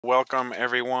Welcome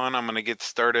everyone. I'm going to get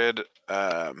started.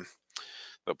 There'll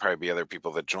probably be other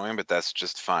people that join, but that's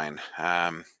just fine.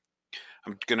 I'm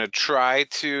going to try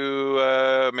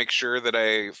to make sure that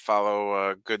I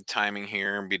follow good timing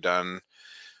here and be done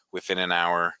within an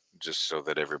hour, just so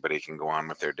that everybody can go on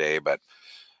with their day. But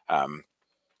um,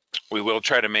 we will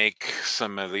try to make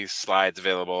some of these slides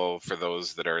available for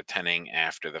those that are attending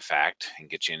after the fact and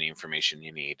get you any information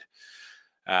you need.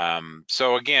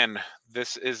 So again,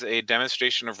 this is a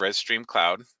demonstration of rezStream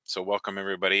Cloud. So welcome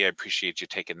everybody. I appreciate you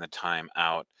taking the time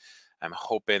out. I'm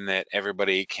hoping that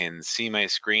everybody can see my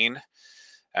screen.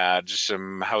 Just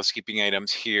some housekeeping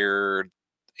items here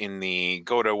in the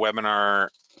GoToWebinar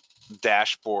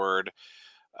dashboard.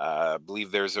 I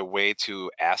believe there's a way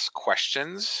to ask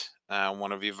questions.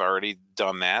 One of you have already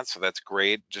done that, so that's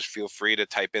great. Just feel free to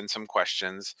type in some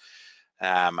questions.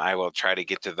 I will try to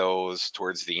get to those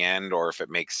towards the end, or if it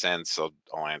makes sense,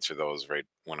 I'll answer those right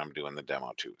when I'm doing the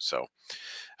demo too. So,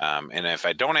 and if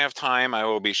I don't have time, I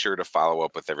will be sure to follow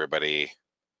up with everybody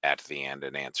at the end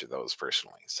and answer those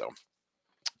personally. So,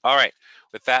 all right,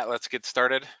 with that, let's get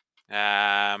started.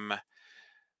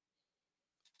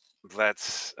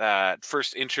 Let's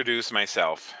first introduce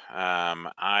myself.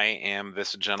 I am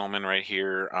this gentleman right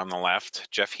here on the left,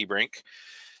 Jeff Hebrink.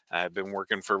 I've been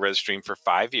working for rezStream for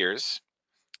 5 years.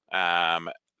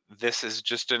 This is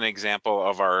just an example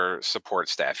of our support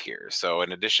staff here. So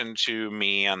in addition to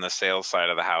me on the sales side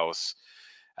of the house,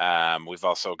 we've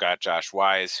also got Josh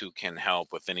Wise, who can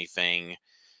help with anything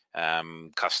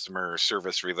customer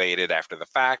service related after the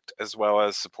fact, as well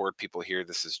as support people here.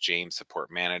 This is James, support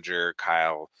manager,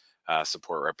 Kyle,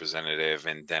 support representative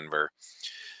in Denver.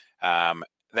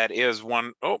 That is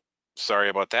one, oh, sorry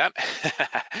about that.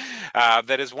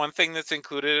 That is one thing that's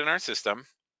included in our system.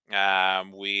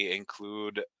 We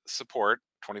include support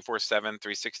 24/7,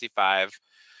 365.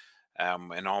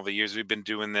 In all the years we've been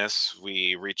doing this,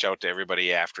 we reach out to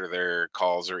everybody after their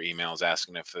calls or emails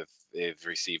asking if they've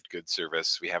received good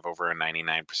service. We have over a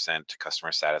 99%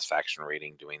 customer satisfaction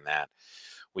rating doing that.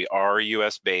 We are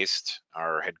US based.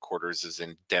 Our headquarters is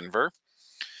in Denver.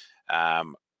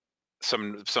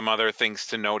 Some other things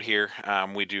to note here.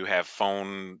 We do have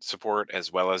phone support as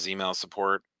well as email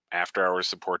support. After hours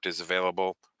support is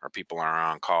available. Our people are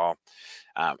on call.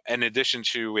 In addition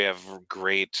to, we have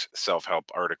great self-help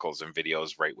articles and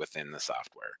videos right within the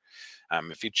software.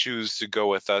 If you choose to go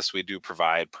with us, we do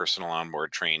provide personal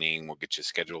onboard training. We'll get you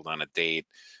scheduled on a date.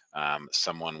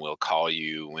 Someone will call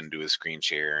you and do a screen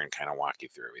share and kind of walk you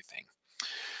through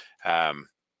everything.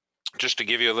 Just to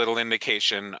give you a little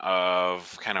indication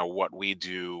of kind of what we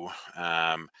do,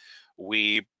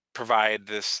 we provide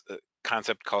this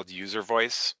concept called user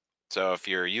voice. So if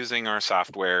you're using our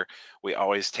software, we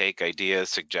always take ideas,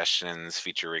 suggestions,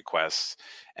 feature requests,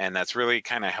 and that's really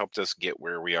kind of helped us get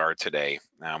where we are today.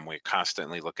 We're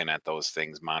constantly looking at those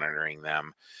things, monitoring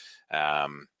them,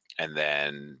 and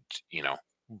then,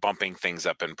 bumping things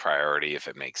up in priority if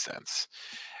it makes sense.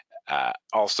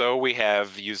 Also, we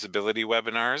have usability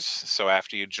webinars. So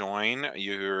after you join,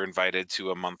 you're invited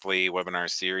to a monthly webinar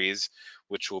series,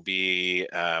 which will be,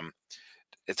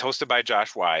 it's hosted by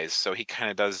Josh Wise. So he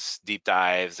kind of does deep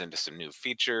dives into some new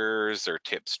features or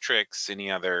tips, tricks,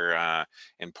 any other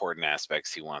important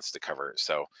aspects he wants to cover.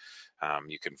 So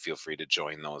you can feel free to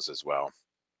join those as well.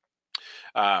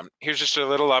 Here's just a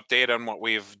little update on what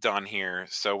we've done here.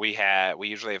 So we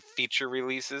usually have feature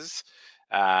releases,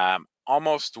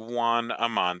 almost one a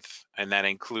month, and that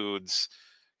includes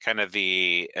kind of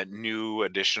the new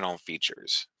additional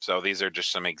features. So these are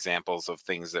just some examples of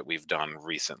things that we've done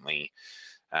recently.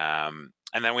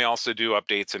 And then we also do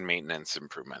updates and maintenance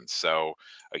improvements. So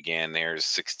again, there's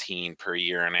 16 per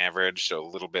year on average, so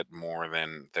a little bit more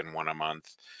than one a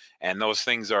month. And those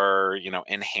things are,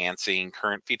 enhancing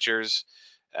current features,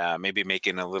 maybe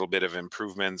making a little bit of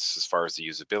improvements as far as the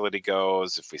usability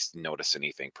goes. If we notice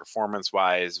anything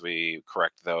performance-wise, we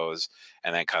correct those,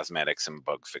 and then cosmetics and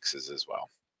bug fixes as well.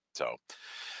 So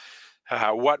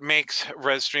what makes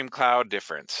rezStream Cloud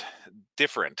different?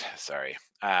 Sorry.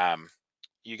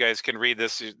 You guys can read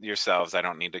this yourselves. I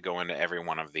don't need to go into every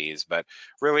one of these, but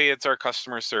really it's our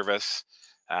customer service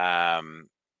and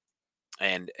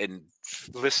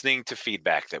listening to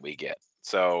feedback that we get.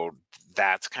 So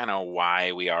that's kind of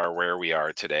why we are where we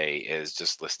are today, is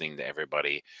just listening to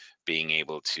everybody, being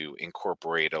able to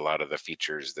incorporate a lot of the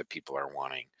features that people are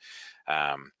wanting.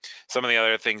 Some of the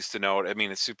other things to note, I mean,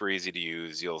 it's super easy to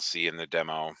use. You'll see in the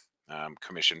demo,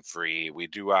 commission free. We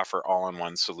do offer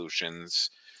all-in-one solutions.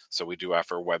 So we do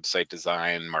offer website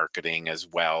design, marketing as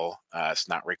well. It's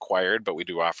not required, but we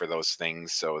do offer those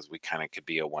things. So as we kind of could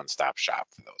be a one-stop shop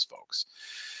for those folks.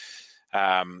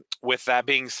 With that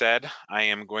being said, I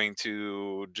am going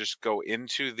to just go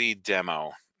into the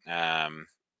demo,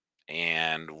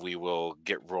 and we will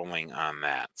get rolling on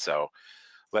that. So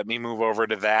let me move over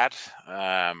to that.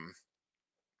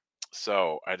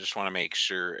 So I just want to make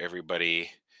sure everybody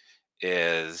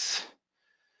is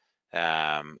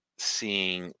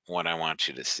seeing what I want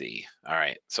you to see. All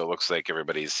right, so it looks like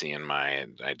everybody's seeing my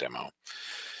demo.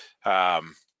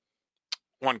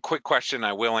 One quick question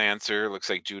I will answer. Looks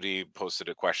like Judy posted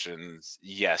a question.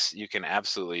 Yes, you can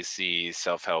absolutely see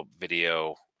self-help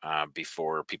video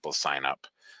before people sign up.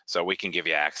 So we can give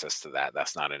you access to that.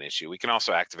 That's not an issue. We can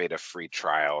also activate a free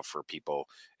trial for people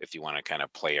if you want to kind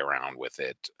of play around with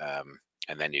it.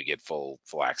 And then you get full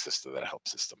access to the help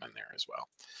system in there as well.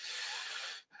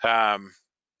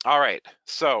 All right,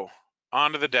 so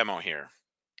on to the demo here.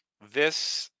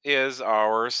 This is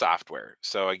our software.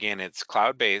 So again, it's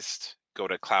cloud-based. Go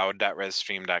to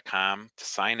cloud.rezstream.com to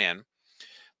sign in.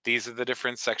 These are the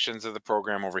different sections of the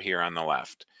program over here on the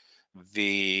left.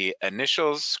 The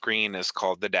initial screen is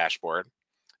called the dashboard.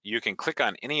 You can click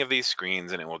on any of these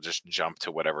screens and it will just jump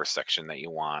to whatever section that you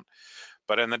want.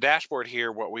 But in the dashboard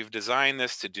here, what we've designed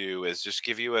this to do is just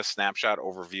give you a snapshot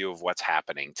overview of what's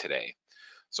happening today.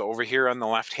 So over here on the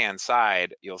left-hand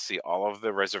side, you'll see all of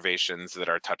the reservations that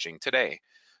are touching today.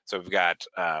 So we've got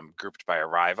grouped by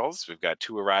arrivals. We've got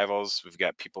 2 arrivals. We've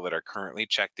got people that are currently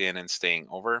checked in and staying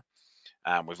over.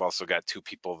 We've also got 2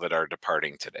 people that are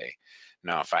departing today.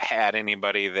 Now, if I had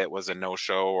anybody that was a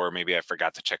no-show, or maybe I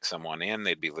forgot to check someone in,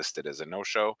 they'd be listed as a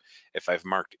no-show. If I've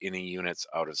marked any units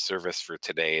out of service for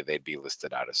today, they'd be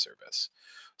listed out of service.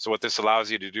 So what this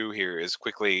allows you to do here is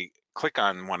quickly click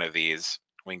on one of these.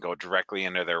 We can go directly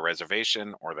into their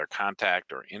reservation or their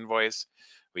contact or invoice.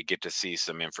 We get to see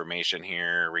some information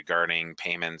here regarding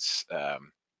payments,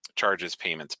 charges,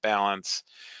 payments, balance.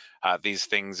 These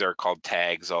things are called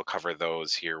tags. I'll cover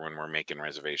those here when we're making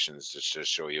reservations, just to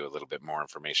show you a little bit more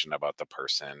information about the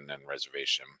person and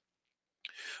reservation.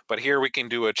 But here we can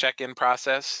do a check-in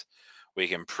process. We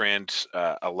can print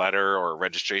a letter or a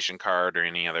registration card or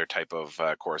any other type of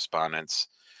correspondence.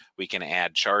 We can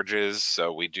add charges.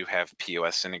 So we do have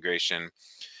POS integration.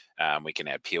 We can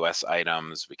add POS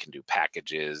items. We can do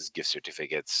packages, gift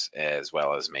certificates, as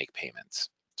well as make payments.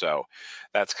 So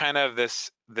that's kind of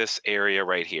this area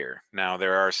right here. Now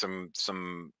there are some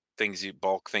things,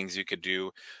 bulk things you could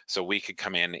do. So we could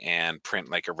come in and print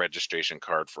like a registration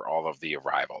card for all of the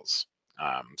arrivals.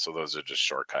 So those are just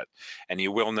shortcut. And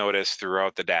you will notice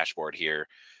throughout the dashboard here,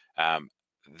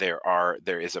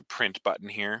 there is a print button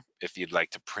here if you'd like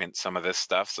to print some of this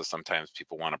stuff. So sometimes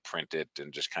people want to print it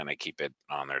and just kind of keep it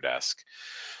on their desk.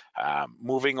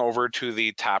 Moving over to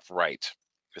the top right,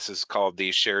 this is called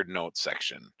the shared notes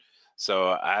section. So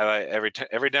I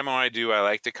every demo I do, I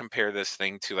like to compare this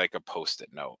thing to like a Post-it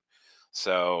note.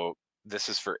 So this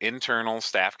is for internal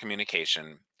staff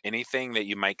communication. Anything that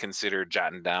you might consider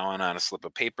jotting down on a slip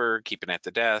of paper, keeping at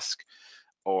the desk,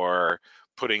 or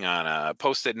putting on a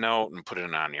Post-it note and putting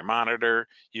it on your monitor,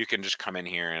 you can just come in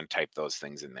here and type those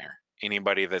things in there.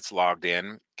 Anybody that's logged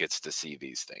in gets to see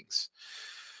these things.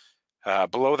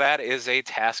 Below that is a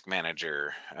task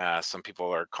manager. Some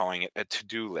people are calling it a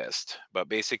to-do list, but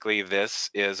basically this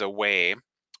is a way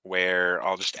where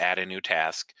I'll just add a new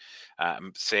task.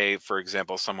 Say, for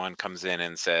example, someone comes in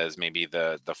and says maybe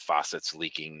the faucet's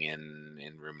leaking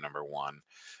in room number 1.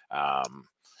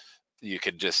 You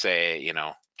could just say, you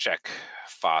know, check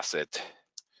faucet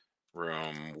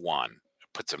room 1.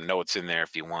 Put some notes in there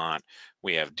if you want.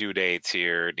 We have due dates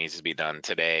here. It needs to be done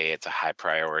today. It's a high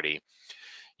priority.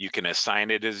 You can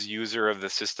assign it as user of the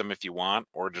system if you want,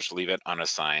 or just leave it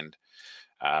unassigned.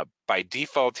 By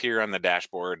default here on the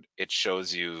dashboard, it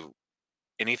shows you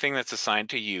anything that's assigned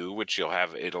to you, which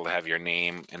it'll have your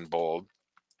name in bold,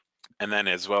 and then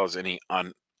as well as any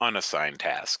unassigned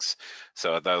tasks.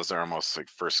 So those are almost like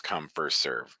first come, first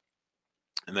serve.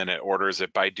 And then it orders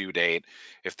it by due date.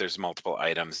 If there's multiple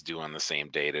items due on the same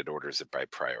date, it orders it by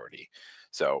priority.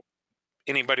 So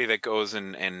anybody that goes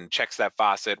and checks that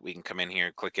faucet, we can come in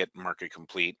here, click it, mark it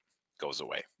complete, goes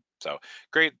away. So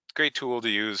great tool to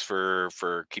use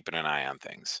for keeping an eye on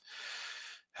things.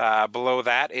 Below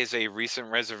that is a recent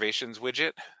reservations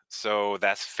widget. So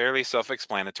that's fairly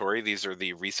self-explanatory. These are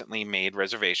the recently made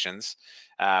reservations.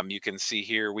 You can see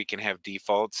here we can have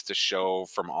defaults to show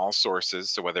from all sources.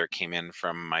 So whether it came in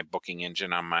from my booking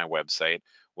engine on my website,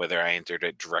 whether I entered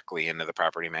it directly into the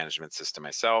property management system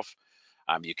myself.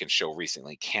 You can show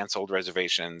recently canceled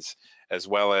reservations, as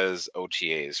well as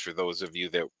OTAs. For those of you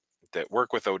that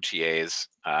work with OTAs,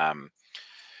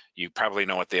 You probably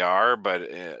know what they are, but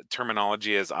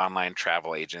terminology is online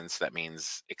travel agents. That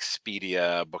means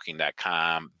Expedia,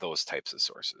 Booking.com, those types of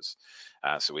sources.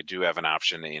 So we do have an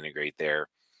option to integrate there.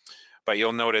 But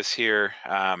you'll notice here,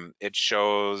 it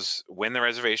shows when the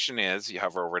reservation is. You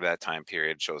hover over that time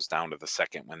period, shows down to the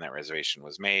second when that reservation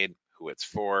was made, who it's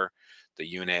for, the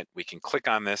unit. We can click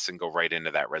on this and go right into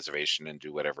that reservation and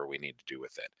do whatever we need to do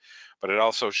with it. But it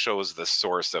also shows the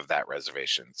source of that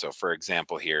reservation. So for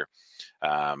example here,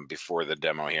 before the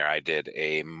demo here, I did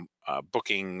a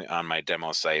booking on my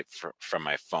demo site from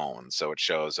my phone. So it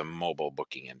shows a mobile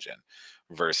booking engine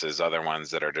versus other ones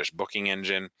that are just booking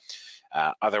engine.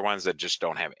 Other ones that just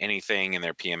don't have anything in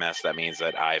their PMS, that means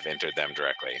that I've entered them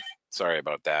directly. Sorry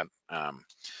about that.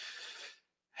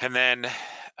 And then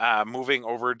moving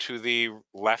over to the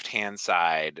left-hand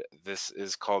side, this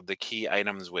is called the key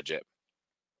items widget.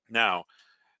 Now,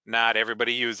 not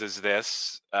everybody uses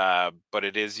this, but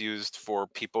it is used for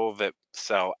people that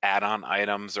sell add-on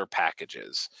items or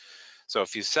packages. So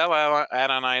if you sell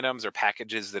add-on items or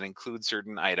packages that include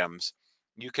certain items,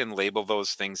 you can label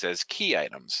those things as key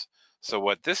items. So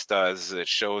what this does is it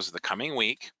shows the coming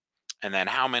week and then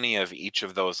how many of each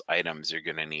of those items you're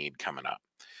going to need coming up.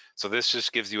 So this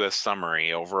just gives you a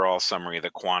summary, overall summary, the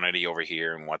quantity over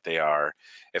here and what they are.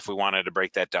 If we wanted to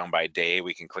break that down by day,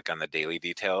 we can click on the daily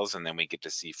details and then we get to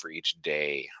see for each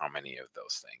day how many of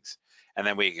those things. And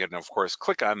then we can, of course,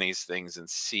 click on these things and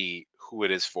see who it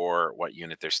is for, what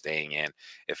unit they're staying in,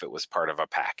 if it was part of a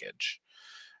package.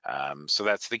 So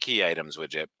that's the key items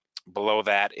widget. Below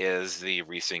that is the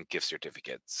recent gift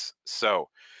certificates. So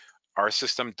our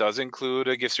system does include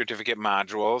a gift certificate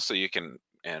module, so you can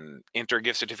enter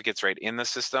gift certificates right in the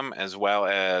system, as well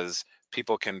as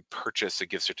people can purchase a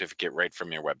gift certificate right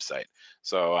from your website.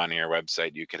 So on your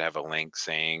website, you could have a link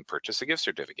saying purchase a gift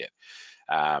certificate.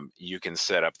 You can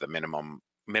set up the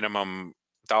minimum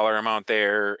dollar amount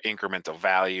there, incremental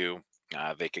value.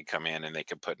 They could come in and they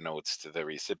could put notes to the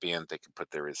recipient. They could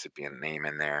put their recipient name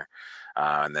in there,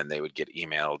 and then they would get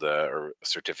emailed a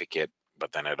certificate,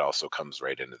 but then it also comes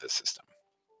right into the system.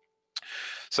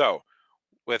 So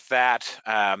with that,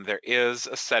 there is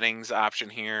a settings option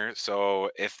here. So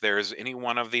if there's any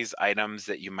one of these items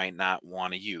that you might not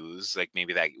want to use, like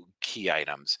maybe that key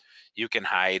items, you can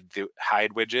hide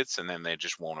widgets and then they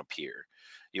just won't appear.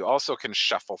 You also can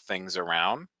shuffle things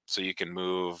around. So you can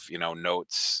move,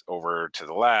 notes over to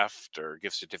the left or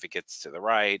gift certificates to the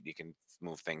right. You can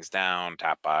move things down,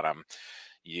 top, bottom.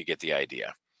 You get the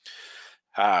idea.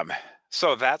 Um,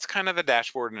 so that's kind of the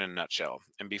dashboard in a nutshell.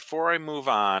 And before I move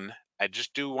on, I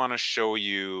just do want to show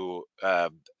you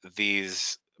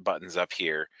these buttons up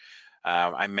here.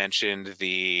 I mentioned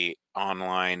the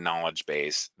online knowledge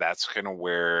base. That's kind of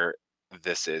where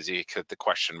this is. You click the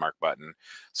question mark button.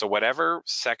 So whatever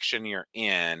section you're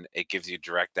in, it gives you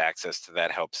direct access to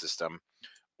that help system.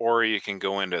 Or you can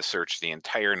go into search the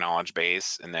entire knowledge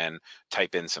base and then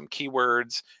type in some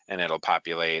keywords and it'll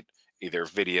populate either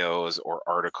videos or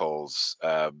articles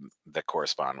that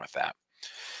correspond with that.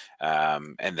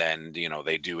 And then,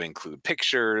 they do include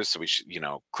pictures. So we should,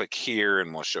 click here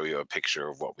and we'll show you a picture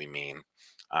of what we mean.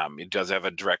 It does have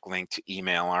a direct link to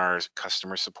email our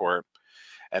customer support.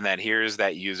 And then here's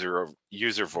that user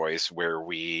voice where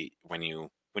when you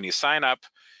sign up,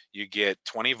 you get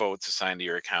 20 votes assigned to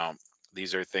your account.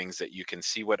 These are things that you can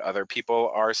see what other people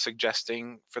are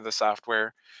suggesting for the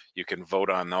software. You can vote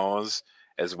on those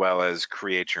as well as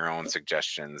create your own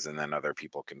suggestions, and then other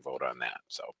people can vote on that.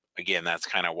 So again, that's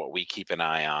kind of what we keep an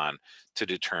eye on to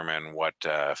determine what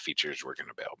features we're going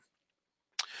to build.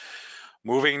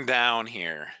 Moving down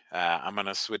here, I'm going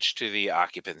to switch to the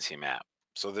occupancy map.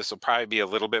 So this will probably be a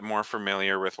little bit more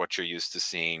familiar with what you're used to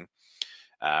seeing.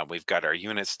 We've got our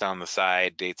units down the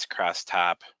side, dates across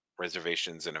top,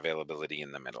 reservations and availability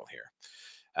in the middle here.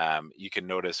 You can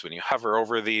notice when you hover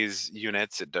over these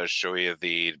units, it does show you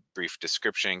the brief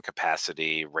description,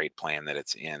 capacity, rate plan that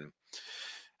it's in.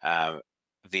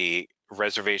 The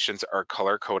reservations are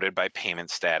color coded by payment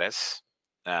status,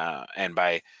 and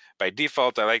by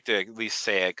default, I like to at least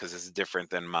say it because it's different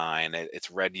than mine. It's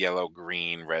red, yellow,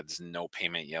 green. Red's no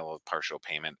payment, yellow partial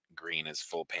payment, green is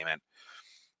full payment.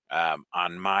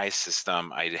 On my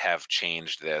system, I have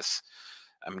changed this.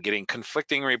 I'm getting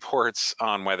conflicting reports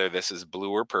on whether this is blue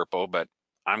or purple, but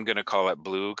I'm going to call it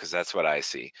blue because that's what I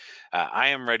see. I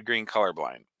am red-green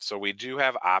colorblind, so we do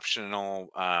have optional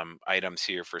items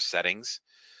here for settings.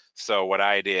 So what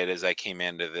I did is I came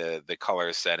into the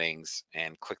color settings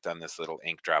and clicked on this little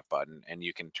ink drop button, and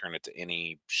you can turn it to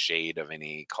any shade of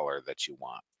any color that you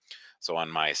want. So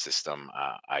on my system,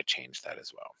 I changed that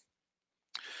as well.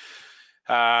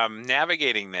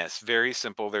 Navigating this, very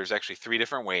simple. There's actually three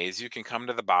different ways. You can come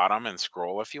to the bottom and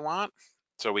scroll if you want.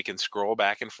 So we can scroll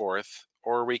back and forth,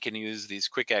 or we can use these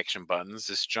quick action buttons.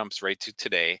 This jumps right to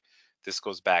today. This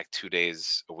goes back 2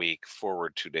 days a week,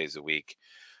 forward 2 days a week.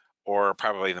 Or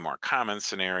probably the more common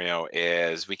scenario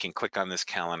is we can click on this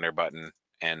calendar button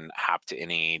and hop to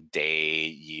any day,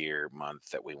 year, month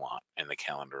that we want, and the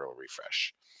calendar will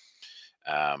refresh.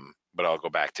 But I'll go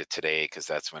back to today because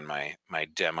that's when my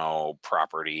demo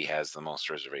property has the most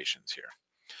reservations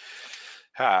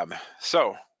here.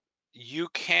 So you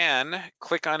can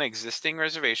click on existing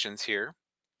reservations here,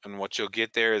 and what you'll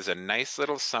get there is a nice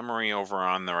little summary over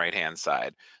on the right hand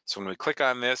side. So when we click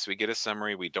on this, we get a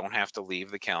summary. We don't have to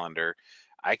leave the calendar.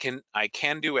 I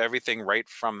can do everything right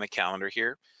from the calendar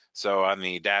here. So on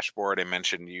the dashboard, I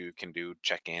mentioned you can do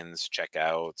check-ins,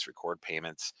 check-outs, record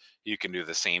payments. You can do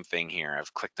the same thing here.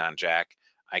 I've clicked on Jack.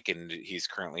 He's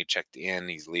currently checked in,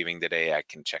 he's leaving today. I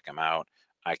can check him out.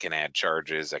 I can add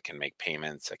charges, I can make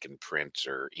payments, I can print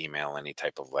or email any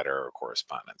type of letter or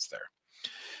correspondence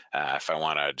there. If I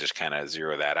want to just kind of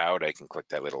zero that out, I can click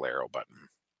that little arrow button.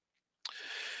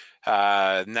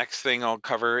 Next thing I'll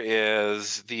cover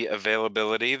is the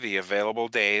availability. The available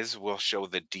days will show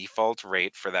the default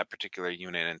rate for that particular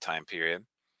unit and time period.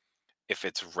 If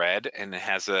it's red and it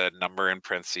has a number in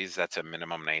parentheses, that's a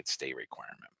minimum night stay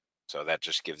requirement. So that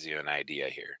just gives you an idea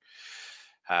here.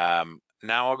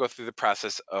 Now I'll go through the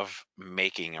process of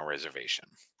making a reservation.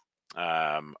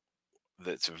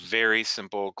 That's very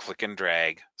simple, click and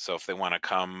drag. So if they want to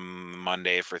come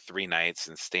Monday for 3 nights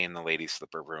and stay in the ladies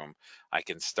slipper room, I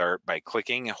can start by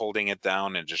clicking and holding it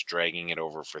down and just dragging it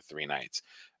over for 3 nights.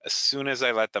 As soon as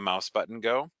I let the mouse button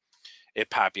go, it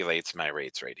populates my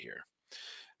rates right here.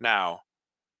 Now,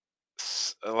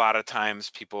 a lot of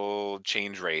times people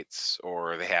change rates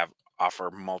or they have offer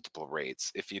multiple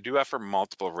rates. If you do offer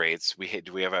multiple rates, we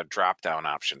have a drop down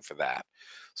option for that.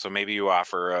 So maybe you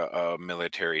offer a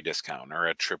military discount or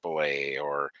a AAA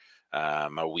or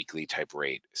a weekly type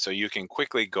rate. So you can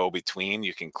quickly go between,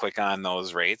 you can click on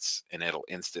those rates and it'll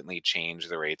instantly change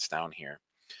the rates down here.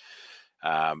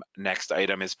 Next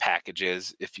item is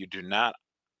packages. If you do not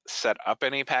set up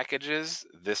any packages,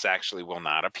 this actually will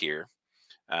not appear.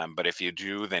 But if you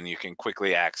do, then you can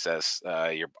quickly access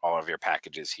all of your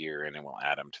packages here and it will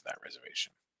add them to that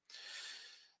reservation.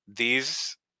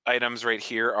 These items right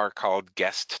here are called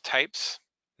guest types.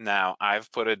 Now,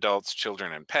 I've put adults,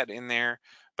 children, and pet in there,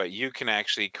 but you can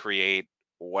actually create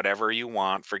whatever you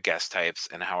want for guest types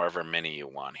and however many you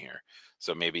want here.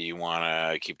 So maybe you want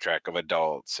to keep track of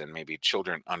adults and maybe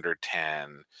children under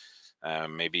 10.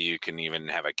 Maybe you can even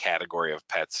have a category of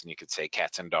pets and you could say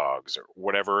cats and dogs or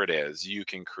whatever it is. You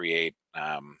can create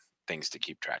things to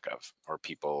keep track of or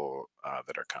people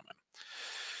that are coming.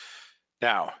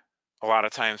 Now, a lot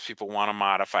of times people want to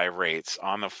modify rates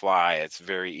on the fly. It's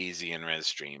very easy in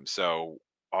rezStream. So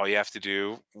all you have to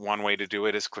do, one way to do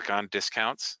it is click on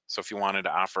discounts. So if you wanted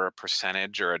to offer a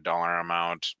percentage or a dollar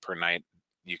amount per night,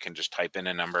 you can just type in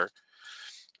a number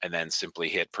and then simply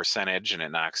hit percentage and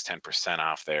it knocks 10%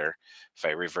 off there. If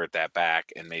I revert that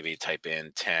back and maybe type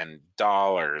in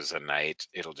 $10 a night,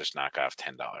 it'll just knock off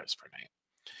 $10 per night.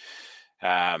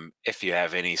 If you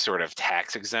have any sort of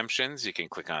tax exemptions, you can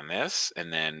click on this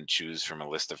and then choose from a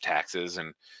list of taxes.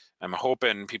 And I'm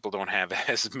hoping people don't have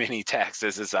as many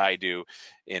taxes as I do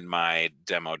in my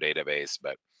demo database,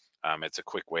 but it's a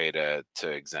quick way to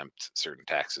exempt certain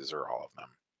taxes or all of them.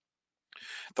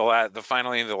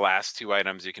 Finally, the last two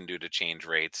items you can do to change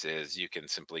rates is you can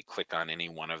simply click on any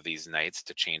one of these nights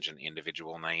to change an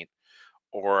individual night,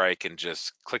 or I can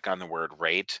just click on the word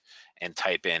rate and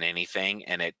type in anything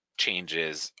and it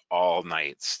changes all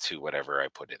nights to whatever I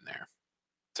put in there.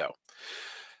 So,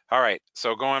 all right,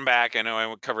 so going back, I know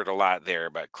I covered a lot there,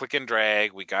 but click and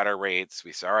drag, we got our rates.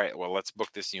 We said, all right, well, let's book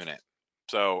this unit.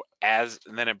 So and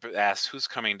then it asks who's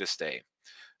coming to stay.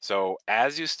 So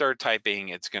as you start typing,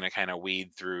 it's going to kind of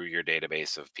weed through your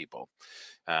database of people.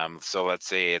 So let's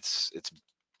say it's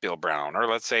Bill Brown, or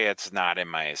let's say it's not in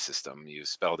my system. You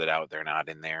spelled it out, they're not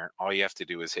in there. All you have to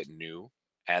do is hit new,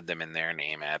 add them in there,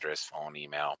 name, address, phone,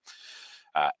 email.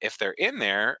 If they're in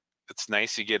there, it's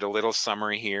nice you get a little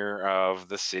summary here of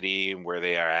the city and where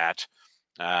they are at.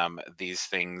 These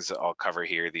things I'll cover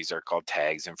here. These are called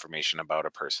tags, information about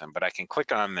a person, but I can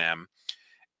click on them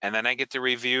and then I get to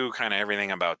review kind of everything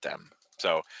about them.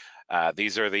 So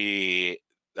these are the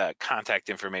contact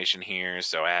information here.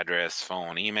 So address,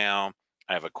 phone, email.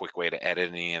 I have a quick way to edit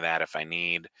any of that if I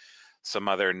need. Some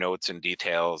other notes and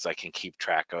details I can keep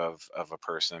track of a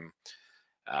person.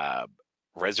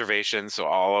 reservations, so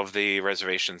all of the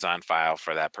reservations on file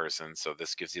for that person. So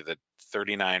this gives you the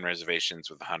 39 reservations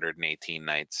with 118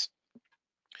 nights.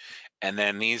 And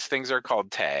then these things are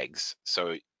called tags.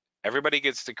 So everybody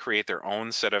gets to create their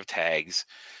own set of tags,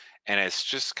 and it's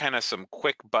just kind of some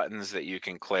quick buttons that you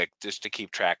can click just to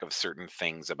keep track of certain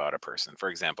things about a person. For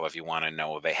example, if you want to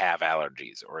know they have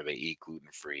allergies, or they eat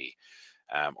gluten-free,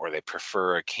 or they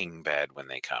prefer a king bed when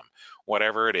they come,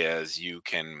 whatever it is, you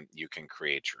can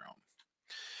create your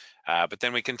own. But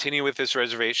then we continue with this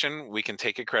reservation. We can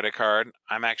take a credit card.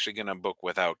 I'm actually going to book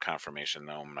without confirmation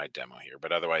though in my demo here,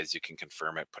 but otherwise you can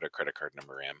confirm it, put a credit card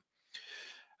number in.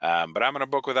 But I'm going to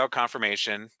book without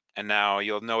confirmation. And now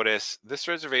you'll notice this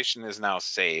reservation is now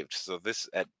saved. So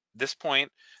at this point,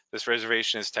 this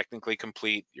reservation is technically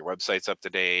complete. Your website's up to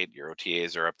date, your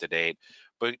OTAs are up to date,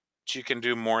 but you can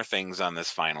do more things on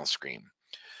this final screen.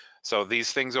 So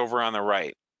these things over on the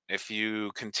right, if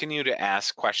you continue to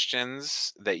ask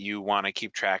questions that you want to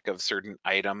keep track of certain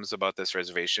items about this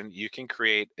reservation, you can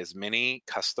create as many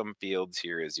custom fields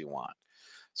here as you want.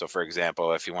 So for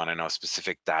example, if you want to know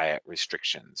specific diet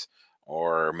restrictions,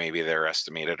 or maybe their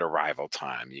estimated arrival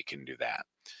time, you can do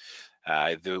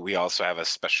that. We also have a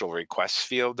special request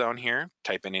field down here.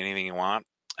 Type in anything you want.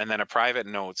 And then a private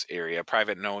notes area.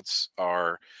 Private notes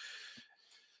are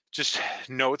just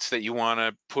notes that you want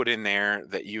to put in there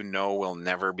that you know will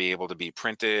never be able to be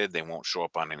printed. They won't show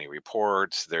up on any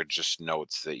reports. They're just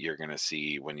notes that you're going to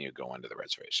see when you go into the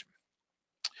reservation.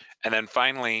 And then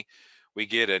finally, we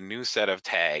get a new set of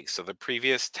tags. So the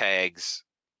previous tags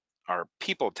are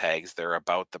people tags. They're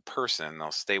about the person.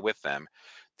 They'll stay with them.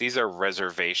 These are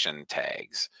reservation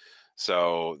tags.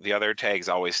 So the other tags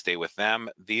always stay with them.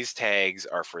 These tags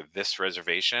are for this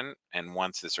reservation. And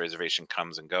once this reservation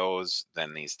comes and goes,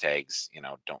 then these tags,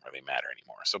 don't really matter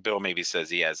anymore. So Bill maybe says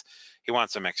he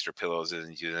wants some extra pillows in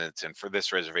his units. And for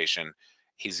this reservation,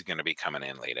 he's going to be coming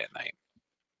in late at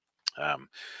night.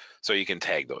 So you can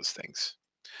tag those things.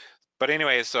 But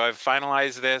anyway, so I've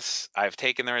finalized this. I've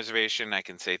taken the reservation. I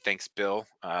can say, thanks, Bill.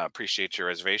 Appreciate your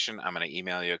reservation. I'm going to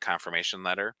email you a confirmation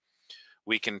letter.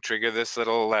 We can trigger this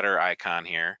little letter icon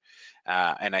here.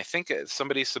 And I think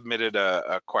somebody submitted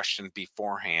a question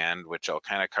beforehand, which I'll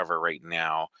kind of cover right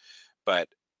now. But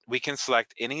we can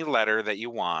select any letter that you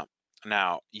want.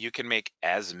 Now, you can make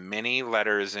as many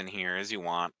letters in here as you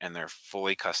want, and they're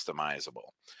fully customizable.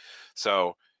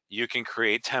 So you can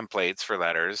create templates for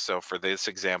letters. So for this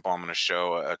example, I'm going to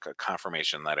show a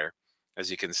confirmation letter.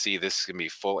 As you can see, this can be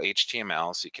full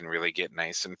HTML, so you can really get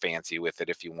nice and fancy with it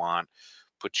if you want.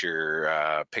 Put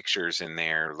your pictures in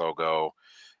there, logo.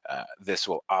 This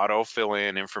will auto fill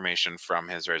in information from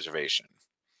his reservation.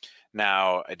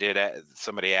 Now,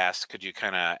 somebody asked, could you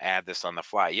kind of add this on the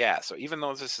fly? Yeah, so even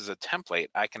though this is a template,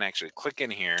 I can actually click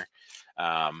in here,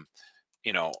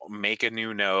 make a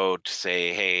new note,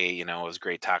 say, hey, it was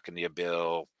great talking to you,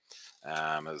 Bill.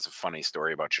 It was a funny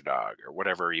story about your dog, or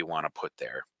whatever you want to put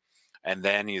there. And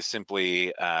then you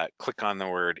simply click on the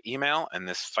word email, and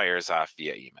this fires off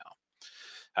via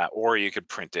email. Or you could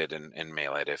print it and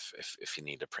mail it if you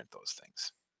need to print those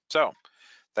things. So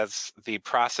that's the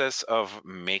process of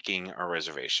making a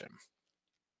reservation.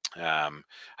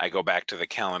 I go back to the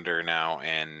calendar now,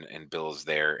 and Bill's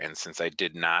there. And since I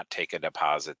did not take a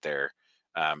deposit there,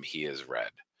 he is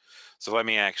red. So let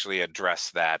me actually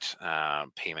address that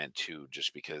payment too,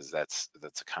 just because that's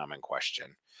a common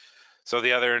question. So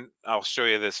I'll show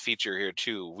you this feature here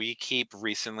too. We keep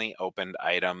recently opened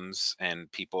items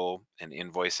and people and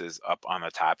invoices up on the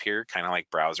top here, kind of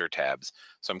like browser tabs.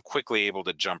 So I'm quickly able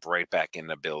to jump right back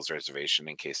into Bill's reservation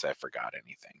in case I forgot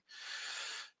anything.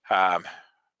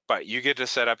 But you get to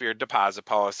set up your deposit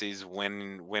policies,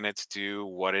 when it's due,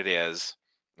 what it is.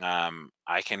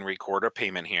 I can record a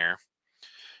payment here.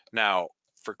 Now,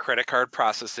 for credit card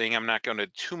processing, I'm not going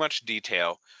into too much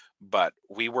detail, but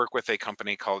we work with a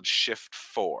company called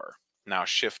Shift4. Now,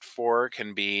 Shift4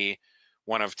 can be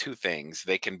one of two things.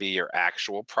 They can be your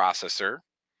actual processor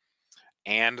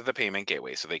and the payment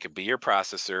gateway. So they could be your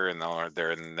processor, and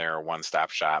they're in their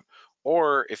one-stop shop.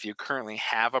 Or if you currently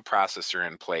have a processor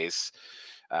in place,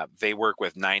 they work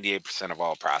with 98% of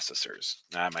all processors.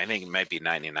 I think it might be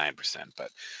 99%, but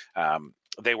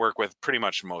they work with pretty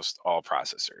much most all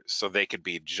processors. So they could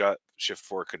be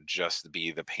Shift4 could just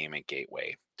be the payment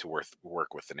gateway to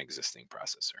work with an existing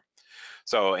processor.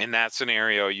 So in that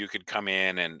scenario, you could come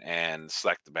in and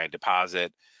select my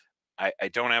deposit. I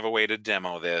don't have a way to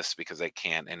demo this because I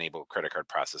can't enable credit card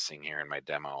processing here in my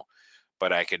demo,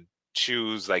 but I could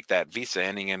choose like that Visa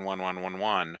ending in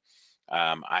 1111.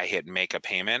 I hit make a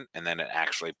payment, and then it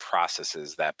actually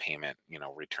processes that payment,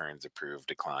 returns approved,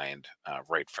 declined,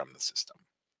 right from the system.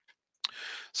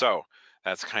 So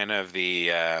that's kind of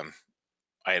the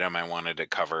item I wanted to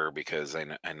cover because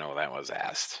I know that was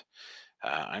asked.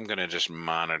 I'm going to just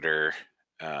monitor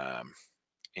um,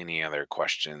 any other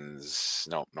questions.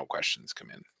 Nope, no questions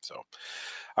come in. So,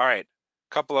 all right.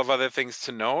 Couple of other things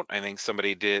to note. I think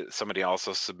somebody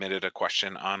also submitted a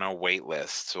question on a wait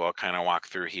list. So I'll kind of walk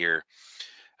through here.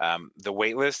 The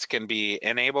wait list can be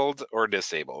enabled or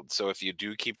disabled. So if you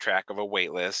do keep track of a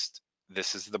wait list,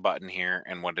 this is the button here.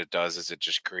 And what it does is it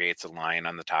just creates a line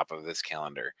on the top of this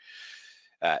calendar.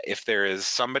 If there is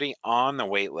somebody on the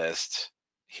wait list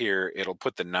here, it'll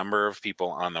put the number of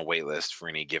people on the wait list for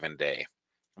any given day.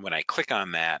 When I click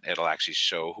on that, it'll actually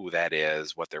show who that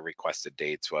is, what their requested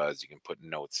dates was. You can put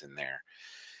notes in there.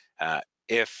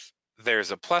 If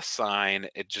there's a plus sign,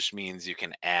 it just means you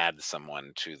can add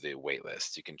someone to the wait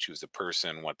list. You can choose a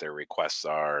person, what their requests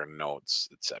are, notes,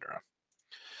 etc.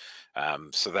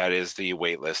 So that is the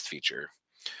wait list feature.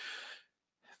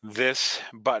 This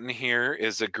button here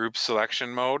is a group selection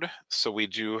mode. So we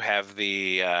do have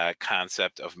the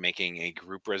concept of making a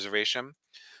group reservation.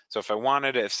 So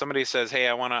if somebody says, "Hey,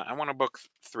 I wanna book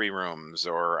 3 rooms,"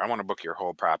 or "I want to book your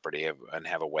whole property and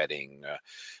have a wedding,"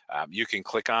 you can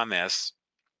click on this.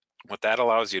 What that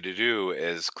allows you to do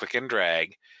is click and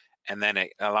drag, and then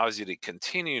it allows you to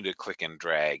continue to click and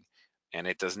drag, and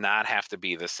it does not have to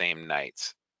be the same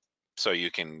nights. So you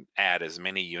can add as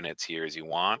many units here as you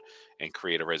want and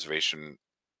create a reservation,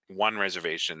 one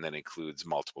reservation that includes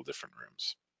multiple different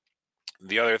rooms.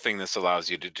 The other thing this allows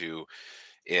you to do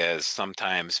is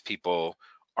sometimes people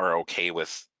are okay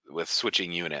with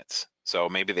switching units. So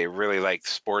maybe they really like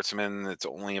Sportsman, it's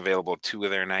only available 2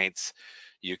 of their nights.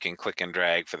 You can click and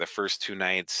drag for the first 2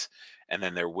 nights, and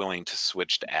then they're willing to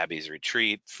switch to Abby's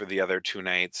Retreat for the other 2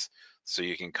 nights. So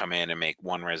you can come in and make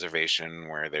one reservation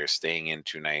where they're staying in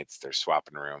 2 nights, they're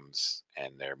swapping rooms,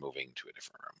 and they're moving to a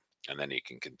different room. And then you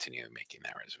can continue making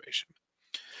that reservation.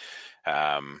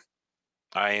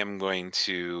 I am going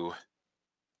to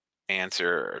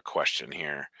answer a question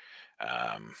here.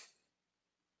 Um,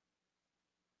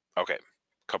 okay,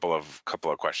 couple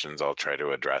of questions I'll try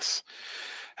to address.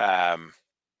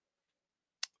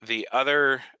 The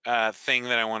other thing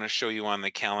that I want to show you on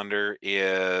the calendar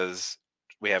is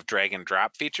we have drag and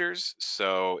drop features.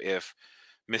 So if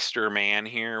Mr. Man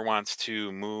here wants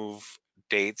to move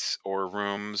dates or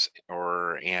rooms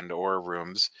or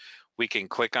rooms, we can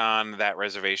click on that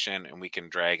reservation and we can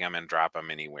drag them and drop them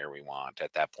anywhere we want.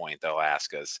 At that point, they'll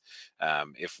ask us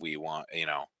if we want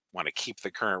to keep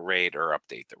the current rate or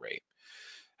update the rate.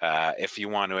 If you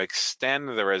want to extend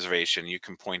the reservation, you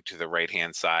can point to the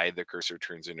right-hand side. The cursor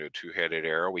turns into a two-headed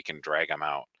arrow. We can drag them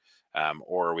out,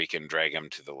 or we can drag them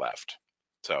to the left.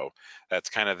 So that's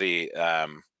kind of the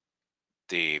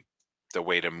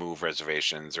way to move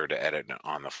reservations or to edit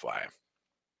on the fly.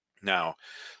 Now,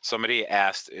 somebody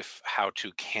asked how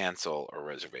to cancel a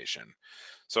reservation.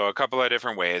 So a couple of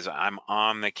different ways. I'm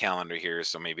on the calendar here,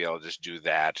 so maybe I'll just do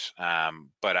that.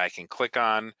 But I can click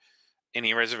on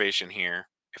any reservation here.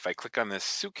 If I click on this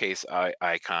suitcase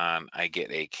icon, I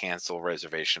get a cancel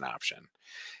reservation option.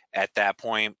 At that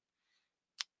point,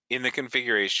 in the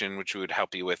configuration, which we would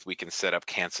help you with, we can set up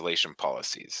cancellation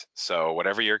policies. So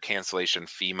whatever your cancellation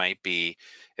fee might be,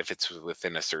 if it's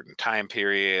within a certain time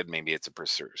period, maybe it's a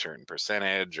certain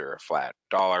percentage or a flat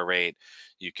dollar rate,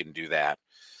 you can do that.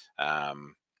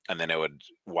 And then it would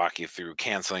walk you through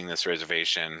canceling this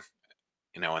reservation,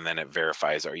 and then it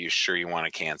verifies, are you sure you want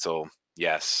to cancel?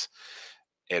 Yes.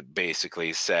 It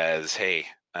basically says, hey,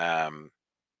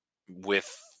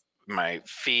 with my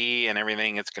fee and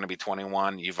everything, it's going to be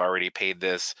 21. You've already paid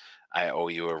this. I owe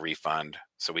you a refund.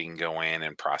 So we can go in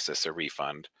and process a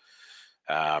refund,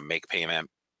 make payment,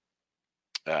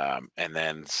 and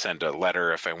then send a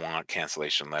letter if I want,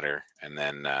 cancellation letter, and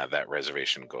then that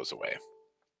reservation goes away.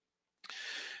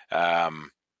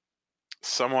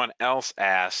 Someone else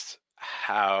asked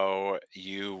how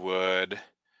you would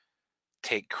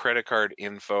take credit card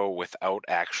info without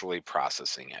actually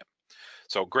processing it.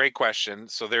 So great question.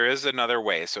 So there is another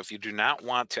way. So if you do not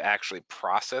want to actually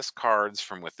process cards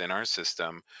from within our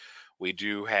system, we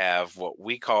do have what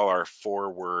we call our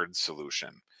forward solution.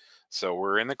 So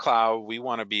we're in the cloud. We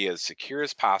want to be as secure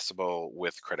as possible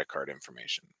with credit card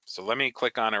information. So let me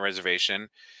click on a reservation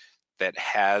that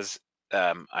has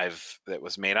that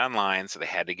was made online. So they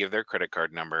had to give their credit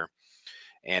card number.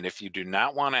 And if you do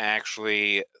not want to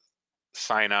actually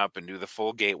sign up and do the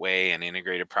full gateway and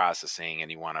integrated processing,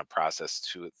 and you want to process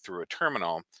through a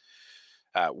terminal,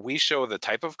 we show the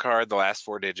type of card, the last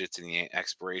 4 digits, and the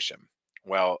expiration.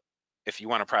 Well, if you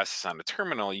want to process on a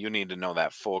terminal, you need to know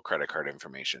that full credit card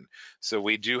information. So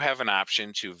we do have an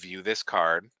option to view this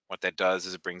card. What that does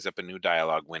is it brings up a new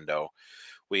dialog window.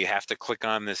 We have to click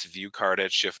on this view card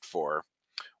at Shift 4.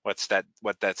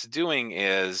 What that's doing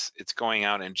is it's going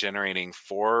out and generating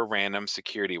 4 random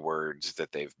security words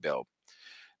that they've built.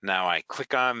 Now I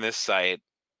click on this site,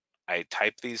 I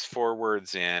type these 4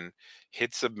 words in,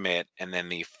 hit submit, and then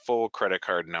the full credit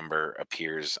card number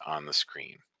appears on the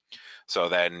screen. So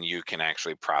then you can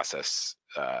actually process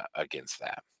against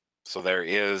that. So there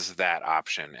is that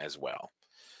option as well.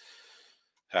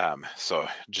 So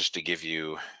just to give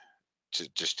you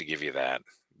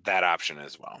that option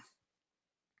as well.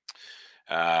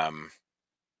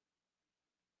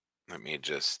 Let me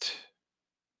just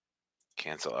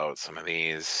cancel out some of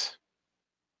these.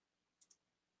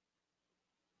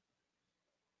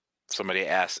 Somebody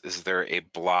asked, is there a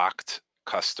blocked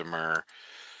customer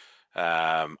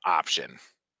option?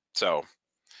 So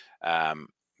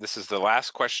this is the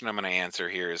last question I'm going to answer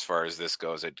here as far as this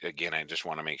goes. Again, I just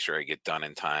want to make sure I get done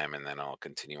in time and then I'll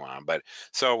continue on. But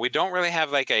so we don't really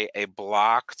have like a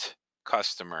blocked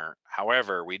customer.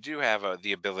 However, we do have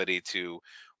the ability to,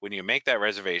 when you make that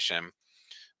reservation,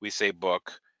 we say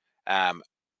book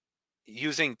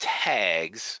using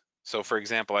tags. So for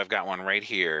example, I've got one right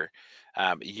here.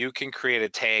 You can create a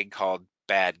tag called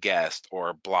bad guest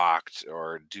or blocked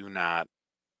or do not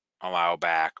allow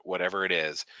back, whatever it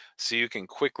is, so you can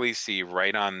quickly see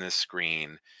right on this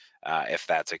screen if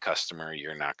that's a customer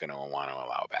you're not going to want to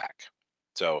allow back.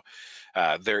 So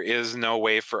there is no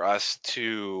way for us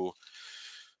to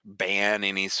ban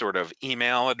any sort of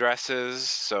email addresses.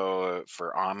 So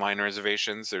for online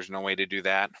reservations, there's no way to do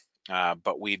that.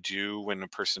 But we do, when a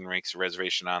person makes a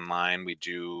reservation online, we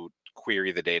do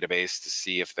query the database to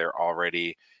see if they're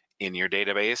already in your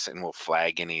database, and we'll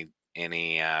flag any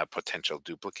potential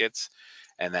duplicates.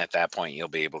 And at that point, you'll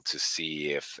be able to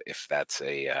see if that's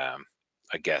a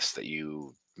guest that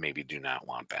you maybe do not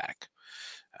want back.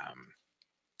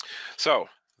 So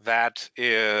that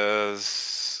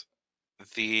is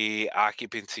the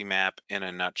occupancy map in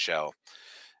a nutshell.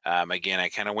 Again, I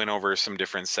kind of went over some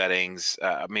different settings.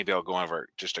 Maybe I'll go over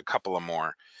just a couple of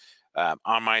more.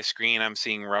 On my screen, I'm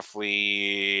seeing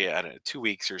roughly 2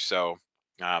 weeks or so.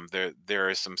 There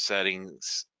are some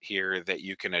settings here that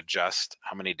you can adjust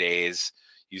how many days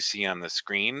you see on the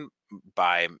screen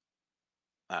by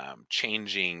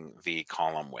changing the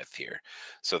column width here.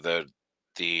 So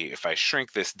if I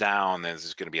shrink this down, then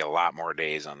there's going to be a lot more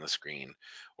days on the screen.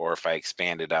 Or if I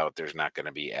expand it out, there's not going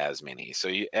to be as many.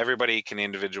 So everybody can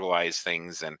individualize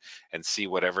things and see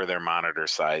whatever their monitor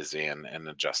size and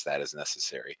adjust that as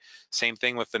necessary. Same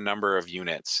thing with the number of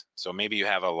units. So maybe you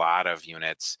have a lot of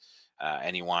units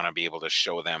and you want to be able to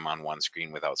show them on one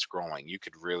screen without scrolling. You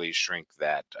could really shrink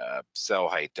that cell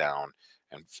height down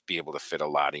and be able to fit a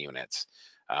lot of units.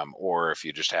 Or if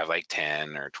you just have like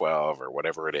 10 or 12 or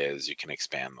whatever it is, you can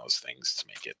expand those things to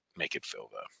make it fill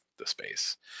the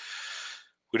space.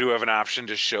 We do have an option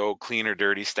to show clean or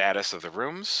dirty status of the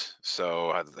rooms.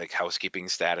 So like housekeeping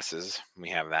statuses, we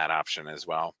have that option as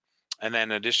well. And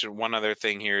then one other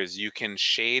thing here is you can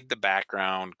shade the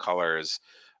background colors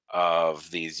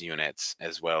of these units,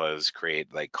 as well as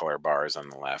create like color bars on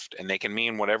the left, and they can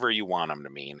mean whatever you want them to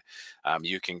mean.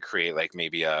 You can create like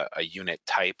maybe a unit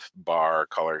type bar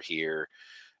color here,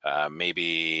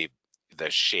 maybe the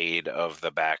shade of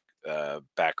the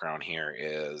background here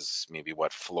is maybe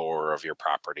what floor of your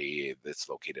property it's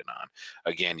located on.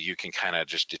 Again, you can kind of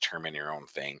just determine your own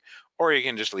thing, or you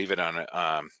can just leave it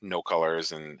on no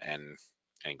colors and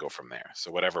go from there. So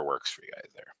whatever works for you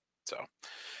guys there.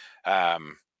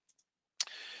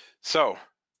 So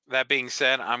that being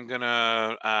said, I'm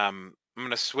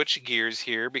gonna switch gears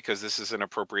here because this is an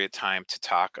appropriate time to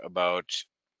talk about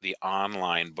the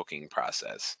online booking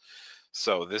process.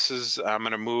 So I'm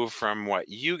gonna move from what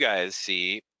you guys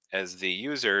see as the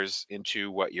users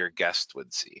into what your guest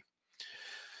would see.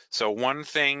 So one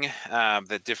thing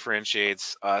that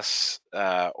differentiates us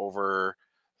over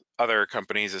other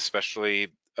companies, especially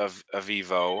of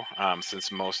eviivo,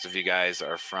 since most of you guys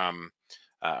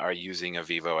are using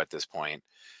eviivo at this point,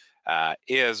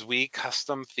 is we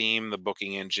custom theme the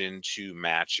booking engine to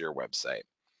match your website.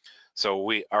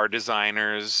 So our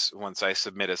designers, once I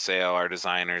submit a sale, our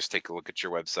designers take a look at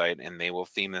your website and they will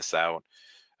theme this out.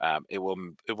 It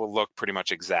will look pretty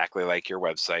much exactly like your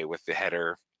website with the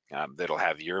header. That'll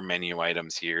have your menu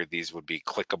items here. These would be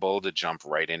clickable to jump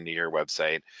right into your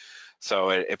website. So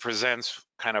it presents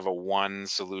kind of a one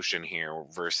solution here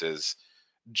versus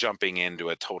jumping into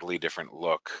a totally different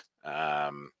look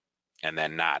and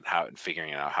then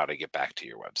figuring out how to get back to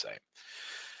your website.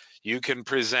 You can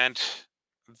present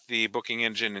the booking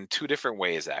engine in two different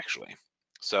ways, actually.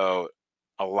 So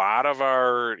a lot of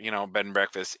our, bed and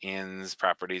breakfast, inns,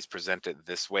 properties present it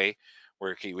this way,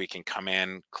 where we can come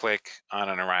in, click on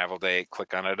an arrival date,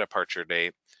 click on a departure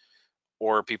date,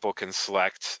 or people can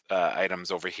select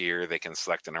items over here. They can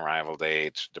select an arrival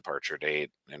date, departure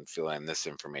date, and fill in this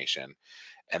information.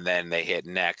 And then they hit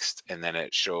next, and then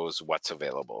it shows what's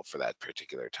available for that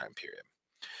particular time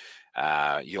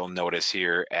period. You'll notice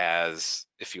here, as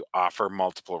if you offer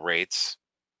multiple rates,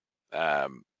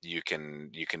 you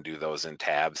can do those in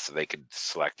tabs, so they could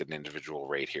select an individual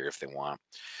rate here if they want.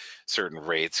 Certain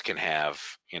rates can have,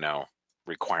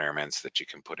 requirements that you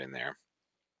can put in there.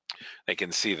 They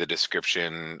can see the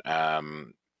description,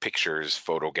 pictures,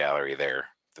 photo gallery there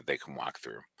that they can walk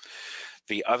through.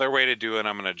 The other way to do it,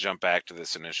 I'm going to jump back to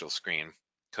this initial screen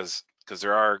because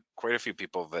there are quite a few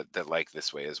people that like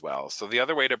this way as well. So the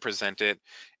other way to present it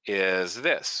is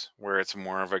this, where it's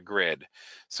more of a grid.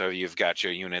 So you've got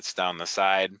your units down the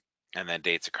side and then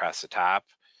dates across the top,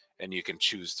 and you can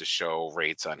choose to show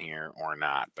rates on here or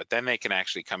not. But then they can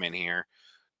actually come in here,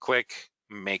 click,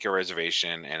 make a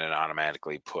reservation, and it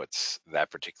automatically puts that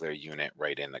particular unit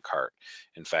right in the cart.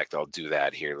 In fact, I'll do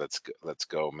that here. Let's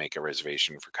go make a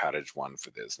reservation for cottage 1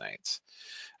 for those nights.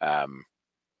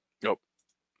 Oh,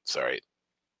 sorry.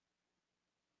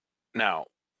 Now,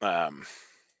 let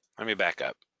me back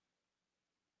up.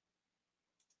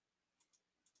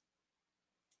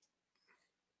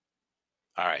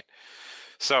 All right.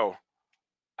 So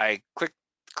I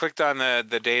clicked on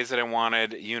the days that I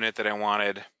wanted, unit that I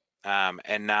wanted,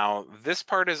 and now this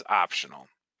part is optional.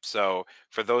 So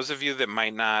for those of you that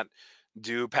might not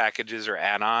do packages or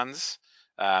add-ons,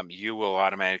 you will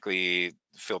automatically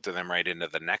filter them right into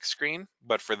the next screen.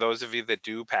 But for those of you that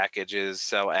do packages,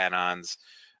 sell add-ons,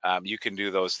 you can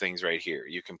do those things right here.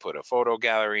 You can put a photo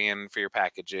gallery in for your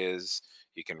packages.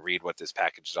 You can read what this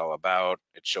package is all about.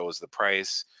 It shows the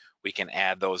price. We can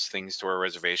add those things to our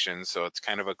reservation. So it's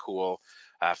kind of a cool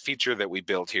feature that we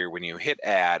built here. When you hit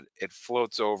add, it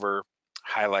floats over,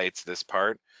 highlights this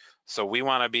part. So we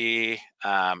want to be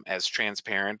as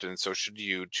transparent, and so should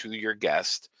you, to your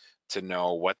guest, to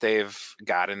know what they've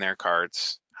got in their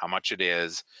carts, how much it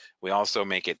is. We also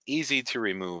make it easy to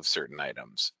remove certain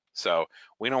items. So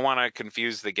we don't want to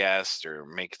confuse the guest or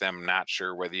make them not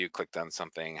sure whether you clicked on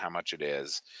something, how much it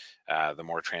is. The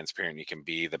more transparent you can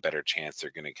be, the better chance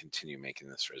they're going to continue making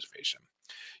this reservation.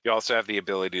 You also have the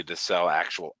ability to sell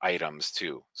actual items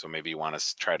too. So maybe you want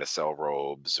to try to sell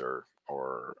robes or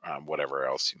whatever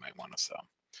else you might want to sell.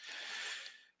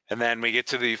 And then we get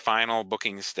to the final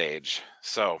booking stage.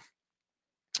 So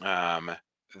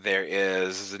there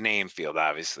is the name field,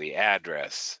 obviously,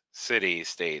 address, city,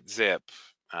 state, zip,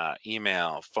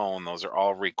 email, phone. Those are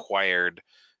all required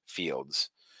fields.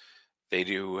 They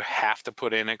do have to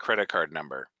put in a credit card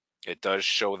number. It does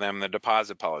show them the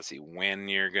deposit policy, when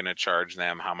you're going to charge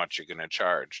them, how much you're going to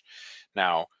charge.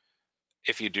 Now,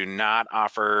 if you do not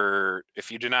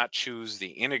choose the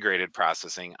integrated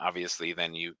processing, obviously,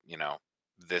 then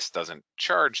this doesn't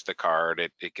charge the card.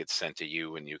 It gets sent to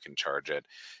you and you can charge it.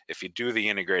 If you do the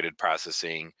integrated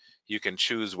processing, you can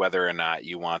choose whether or not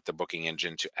you want the booking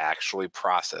engine to actually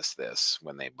process this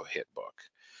when they hit book.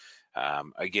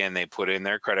 Again, they put in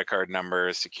their credit card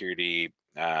number, security,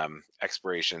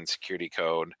 expiration, security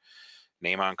code,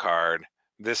 name on card.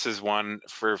 This is one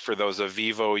for those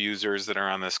eviivo users that are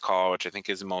on this call, which I think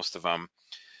is most of them.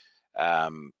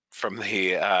 From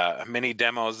the many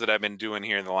demos that I've been doing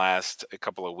here in the last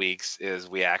couple of weeks, is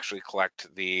we actually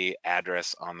collect the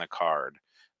address on the card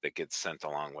that gets sent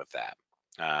along with that,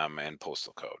 and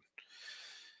postal code.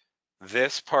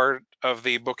 This part of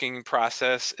the booking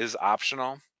process is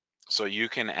optional, so you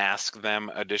can ask them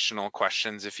additional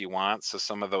questions if you want. So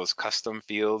some of those custom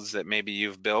fields that maybe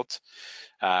you've built,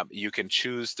 you can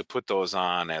choose to put those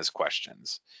on as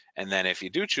questions. And then if you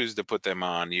do choose to put them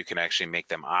on, you can actually make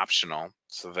them optional,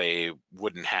 so they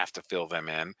wouldn't have to fill them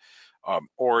in,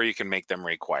 or you can make them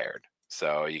required.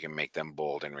 So you can make them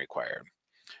bold and required.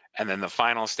 And then the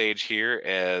final stage here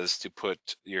is to put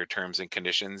your terms and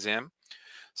conditions in.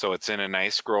 So it's in a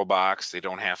nice scroll box. They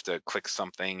don't have to click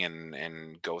something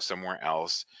and go somewhere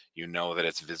else. You know that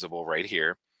it's visible right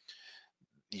here.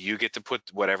 You get to put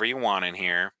whatever you want in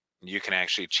here. You can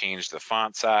actually change the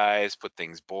font size, put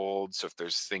things bold. So if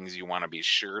there's things you want to be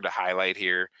sure to highlight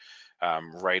here,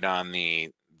 right on the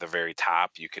very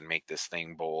top, you can make this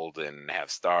thing bold and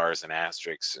have stars and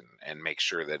asterisks and make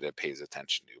sure that it pays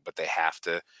attention to. But they have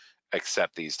to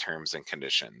accept these terms and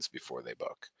conditions before they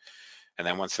book. And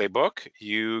then once they book,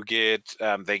 they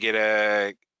get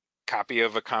a copy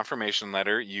of a confirmation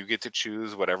letter. You get to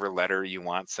choose whatever letter you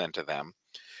want sent to them.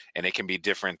 and it can be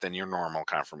different than your normal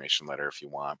confirmation letter if you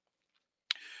want.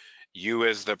 You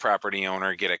as the property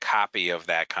owner get a copy of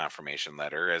that confirmation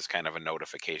letter as kind of a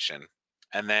notification,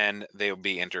 and then they'll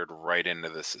be entered right into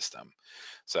the system.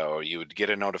 So you would get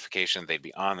a notification, they'd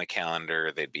be on the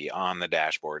calendar, they'd be on the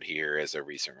dashboard here as a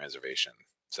recent reservation.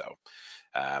 So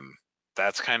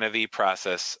that's kind of the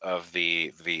process of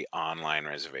the online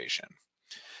reservation.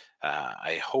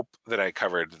 I hope that I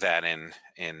covered that in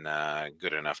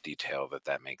good enough detail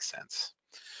that makes sense.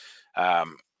 All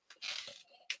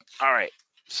right,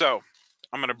 so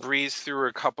I'm going to breeze through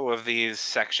a couple of these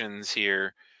sections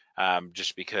here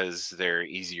just because they're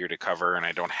easier to cover and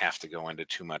I don't have to go into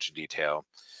too much detail.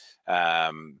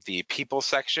 The people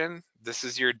section, this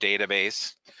is your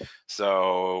database.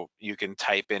 So you can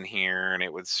type in here and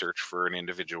it would search for an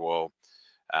individual.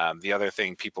 The other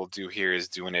thing people do here is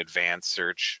do an advanced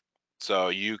search. So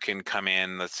you can come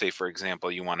in, let's say, for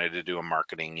example, you wanted to do a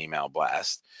marketing email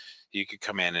blast. You could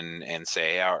come in and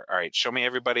say, all right, show me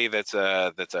everybody that's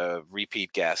a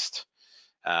repeat guest.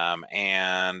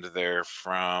 And they're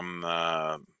from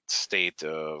the state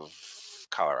of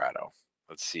Colorado.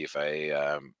 Let's see if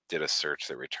I did a search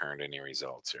that returned any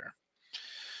results here.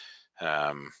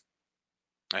 I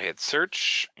hit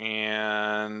search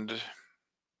and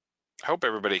I hope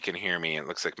everybody can hear me. It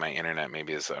looks like my internet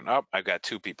maybe is on. Oh, I've got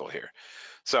 2 people here.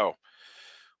 So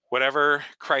whatever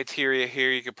criteria here,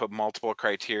 you can put multiple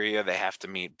criteria. They have to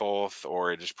meet both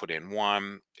or just put in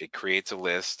one. It creates a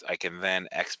list. I can then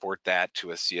export that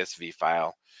to a CSV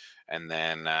file and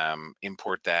then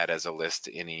import that as a list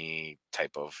to any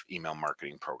type of email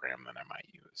marketing program that I might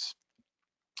use.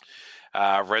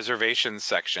 Reservations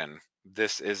section.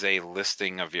 This is a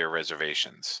listing of your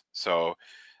reservations. So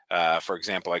for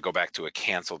example, I go back to a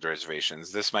canceled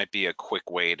reservations. This might be a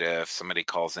quick way to, if somebody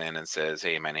calls in and says,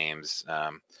 hey, my name's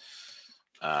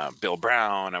Bill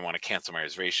Brown, I want to cancel my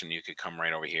reservation, you could come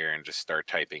right over here and just start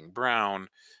typing Brown,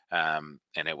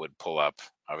 and it would pull up.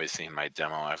 Obviously in my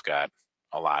demo, I've got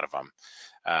a lot of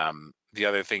them. The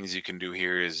other things you can do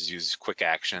here is use quick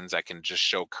actions. I can just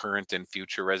show current and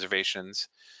future reservations.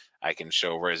 I can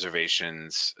show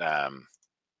reservations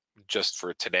just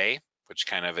for today, which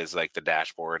kind of is like the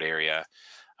dashboard area.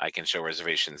 I can show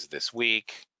reservations this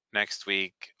week, next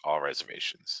week, all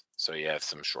reservations. So you have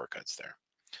some shortcuts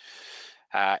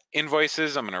there.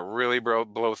 Invoices, I'm going to really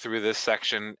blow through this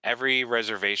section. Every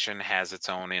reservation has its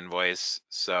own invoice.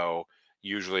 So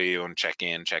usually when check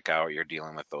in, check out, you're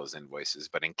dealing with those invoices.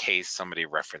 But in case somebody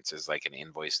references like an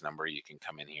invoice number, you can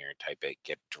come in here, type it,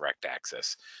 get direct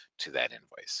access to that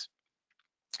invoice.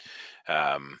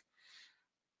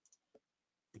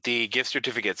 The gift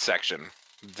certificate section.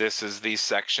 This is the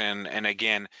section, and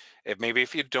again,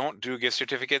 if you don't do gift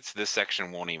certificates, this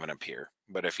section won't even appear.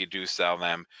 But if you do sell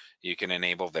them, you can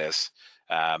enable this.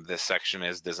 This section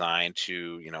is designed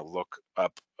to, look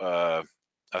up a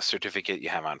certificate you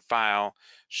have on file,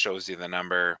 shows you the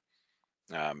number,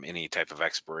 any type of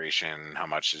expiration, how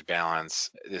much is balance.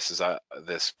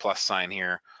 This plus sign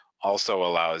here also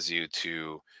allows you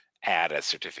to add a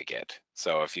certificate.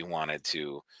 So if you wanted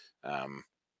to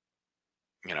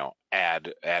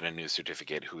add a new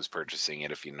certificate, who's purchasing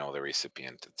it, if you know the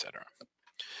recipient, etc.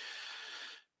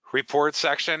 Report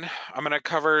section. I'm going to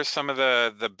cover some of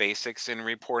the basics in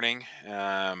reporting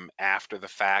after the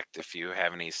fact. If you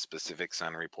have any specifics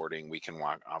on reporting, we can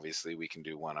obviously we can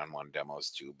do one-on-one demos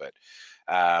too, but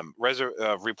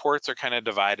reports are kind of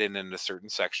divided into certain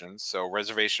sections. So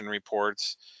reservation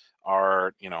reports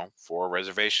are, for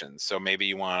reservations. So maybe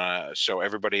you want to show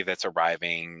everybody that's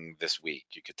arriving this week.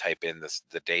 You could type in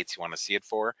the dates you want to see it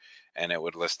for, and it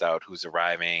would list out who's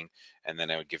arriving, and then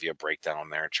it would give you a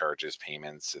breakdown there, charges,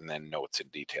 payments, and then notes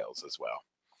and details as well.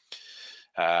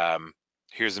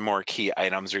 Here's the more key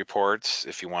items reports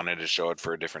if you wanted to show it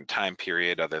for a different time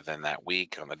period other than that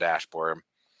week on the dashboard.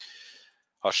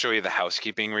 I'll show you the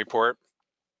housekeeping report.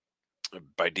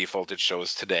 By default, it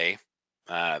shows today.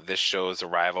 This shows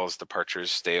arrivals,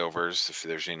 departures, stayovers, if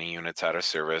there's any units out of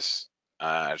service.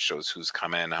 It shows who's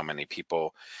coming, how many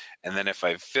people. And then if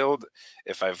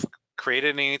I've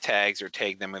created any tags or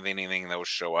tagged them with anything, those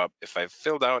show up. If I've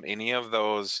filled out any of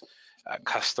those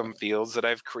custom fields that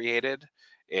I've created,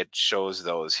 it shows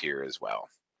those here as well.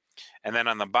 And then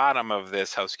on the bottom of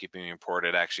this housekeeping report,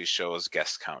 it actually shows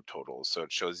guest count totals. So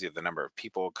it shows you the number of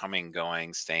people coming,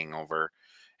 going, staying over,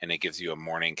 and it gives you a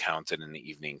morning count and an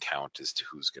evening count as to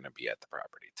who's going to be at the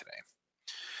property today.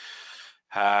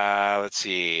 Let's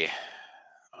see.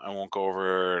 I won't go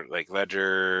over like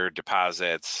ledger,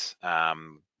 deposits.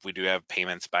 We do have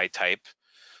payments by type.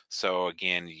 So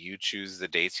again, you choose the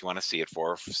dates you want to see it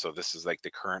for. So this is like the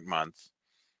current month.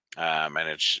 and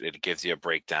it gives you a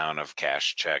breakdown of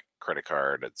cash, check, credit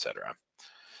card, etc.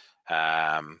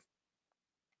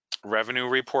 Revenue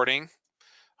reporting.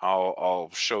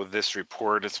 I'll show this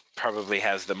report. It probably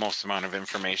has the most amount of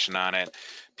information on it.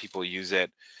 People use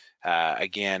it.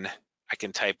 Again, I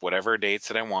can type whatever dates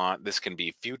that I want. This can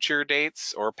be future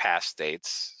dates or past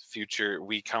dates. Future,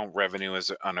 we count revenue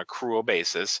as on an accrual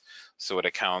basis, so it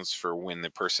accounts for when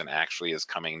the person actually is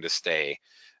coming to stay.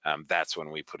 That's when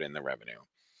we put in the revenue.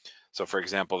 So for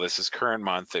example, this is current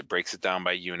month. It breaks it down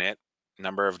by unit,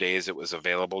 number of days it was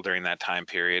available during that time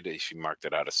period. If you marked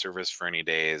it out of service for any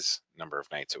days, number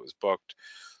of nights it was booked.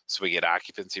 So we get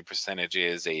occupancy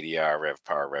percentages, ADR,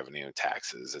 RevPAR, revenue,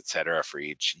 taxes, etc. for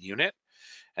each unit.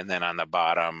 And then on the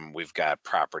bottom, we've got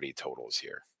property totals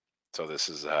here. So this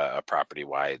is a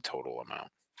property-wide total amount.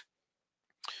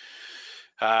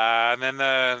 And then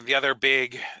the other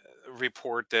big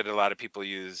report that a lot of people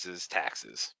use is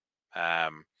taxes.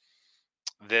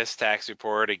 This tax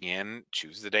report, again,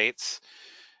 choose the dates.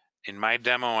 In my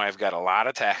demo, I've got a lot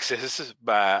of taxes,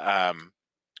 but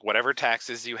whatever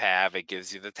taxes you have, it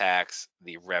gives you the tax,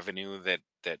 the revenue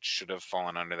that should have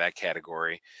fallen under that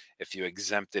category, if you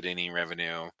exempted any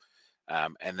revenue,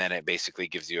 and then it basically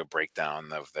gives you a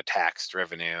breakdown of the taxed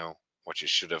revenue, what you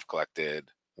should have collected,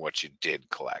 what you did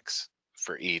collect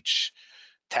for each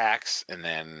tax, and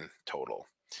then total.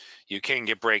 You can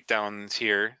get breakdowns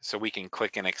here, so we can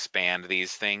click and expand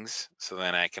these things, so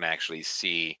then I can actually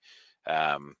see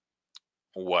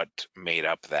what made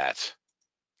up that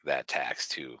tax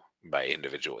too by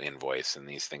individual invoice, and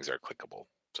these things are clickable.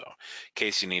 So in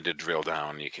case you need to drill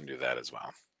down, you can do that as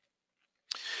well.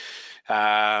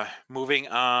 Moving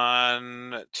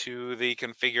on to the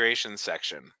configuration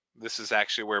section. This is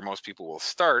actually where most people will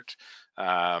start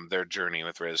their journey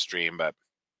with rezStream, but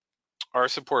our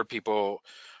support people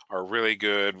are really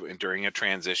good during a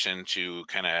transition to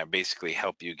kind of basically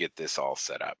help you get this all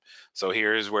set up. So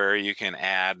here's where you can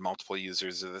add multiple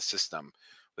users of the system.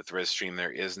 With rezStream,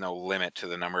 there is no limit to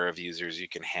the number of users you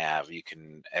can have. You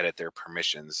can edit their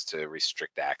permissions to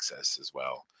restrict access as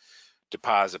well.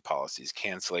 Deposit policies,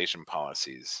 cancellation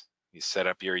policies. You set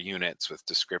up your units with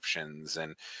descriptions,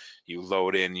 and you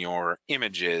load in your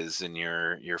images and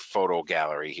your photo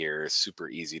gallery here. It's super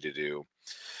easy to do.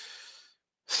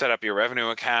 Set up your revenue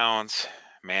accounts,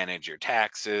 manage your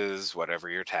taxes, whatever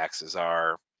your taxes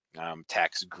are,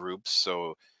 tax groups.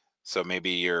 So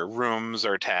maybe your rooms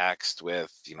are taxed with,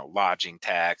 lodging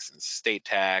tax and state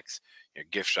tax. Your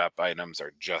gift shop items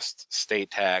are just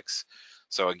state tax.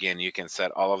 So again, you can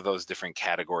set all of those different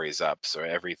categories up so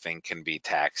everything can be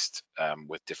taxed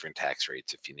with different tax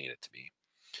rates if you need it to be.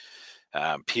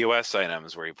 POS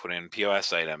items, where you put in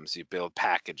POS items, you build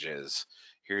packages.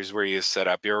 Here's where you set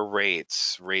up your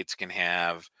rates. Rates can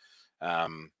have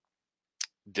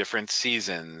different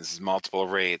seasons, multiple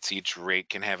rates. Each rate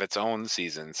can have its own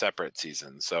season, separate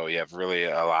season. So you have really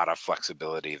a lot of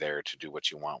flexibility there to do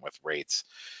what you want with rates.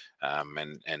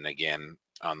 And again,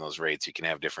 on those rates, you can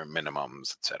have different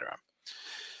minimums, etc.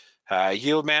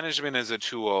 Yield management is a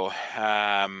tool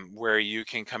where you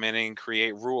can come in and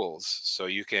create rules. So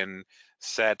you can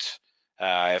set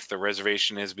if the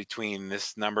reservation is between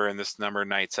this number and this number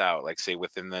nights out, like say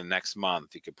within the next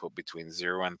month, you could put between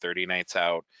 0 and 30 nights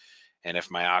out. And if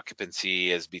my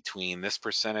occupancy is between this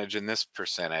percentage and this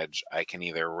percentage, I can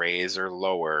either raise or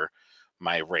lower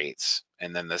my rates.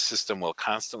 And then the system will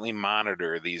constantly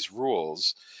monitor these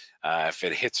rules. If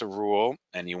it hits a rule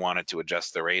and you want it to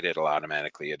adjust the rate, it'll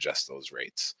automatically adjust those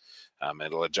rates.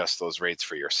 It'll adjust those rates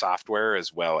for your software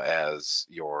as well as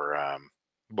your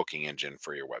booking engine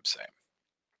for your website.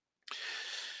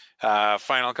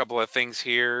 Final couple of things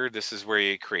here. This is where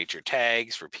you create your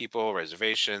tags for people,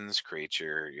 reservations, create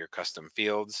your custom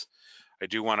fields. I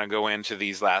do want to go into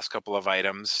these last couple of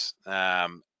items.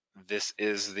 This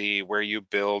is where you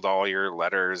build all your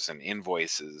letters and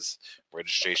invoices,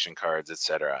 registration cards,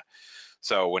 etc.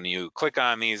 So when you click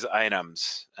on these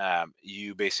items,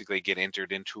 you basically get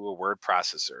entered into a word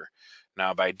processor.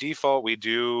 Now by default, we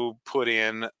do put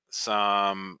in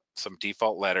some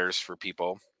default letters for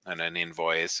people and an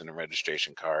invoice and a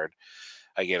registration card.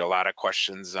 I get a lot of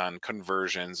questions on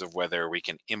conversions of whether we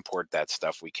can import that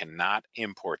stuff. We cannot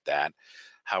import that.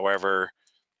 However,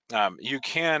 you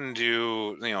can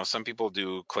do, some people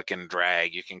do click and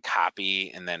drag. You can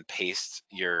copy and then paste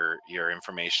your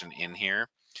information in here.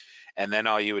 And then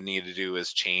all you would need to do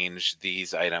is change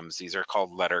these items. These are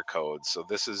called letter codes. So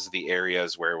this is the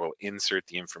areas where we'll insert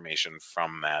the information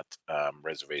from that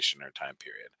reservation or time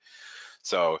period.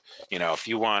 So, if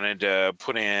you wanted to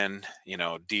put in,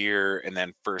 dear and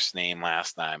then first name,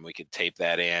 last name, we could tape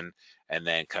that in, and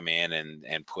then come in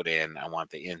and put in, I want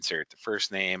the insert the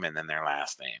first name and then their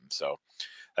last name. So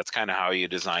that's kind of how you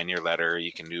design your letter.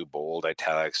 You can do bold,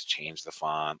 italics, change the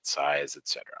font size,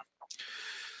 etc.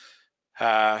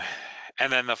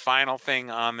 And then the final thing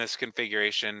on this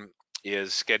configuration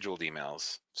is scheduled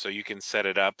emails. So you can set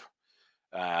it up.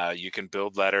 You can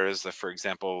build letters. For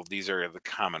example, these are the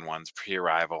common ones: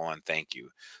 pre-arrival and thank you.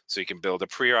 So you can build a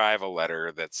pre-arrival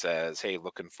letter that says, hey,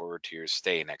 looking forward to your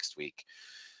stay next week.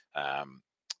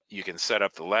 You can set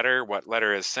up the letter, what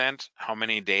letter is sent, how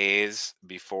many days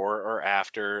before or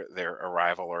after their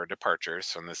arrival or departure.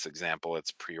 So in this example,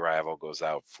 it's pre-arrival goes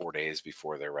out 4 days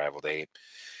before their arrival date.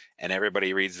 And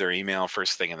everybody reads their email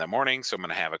first thing in the morning, so I'm going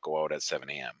to have it go out at 7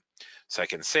 a.m. So I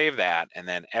can save that, and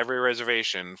then every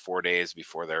reservation 4 days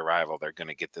before their arrival, they're going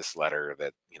to get this letter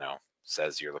that,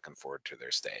 says you're looking forward to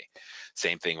their stay.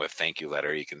 Same thing with thank you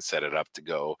letter. You can set it up to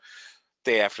go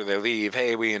day after they leave.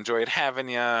 Hey, we enjoyed having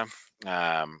you.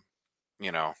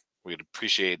 We'd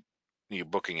appreciate you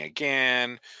booking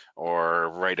again, or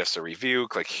write us a review.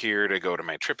 Click here to go to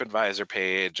my TripAdvisor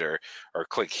page, or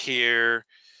click here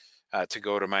to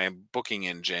go to my booking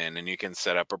engine, and you can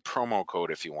set up a promo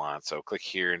code if you want. So click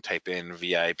here and type in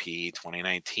VIP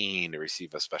 2019 to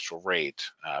receive a special rate.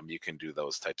 You can do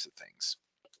those types of things.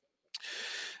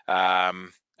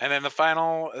 And then the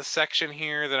final section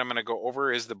here that I'm going to go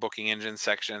over is the booking engine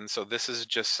section. So this is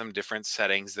just some different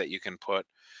settings that you can put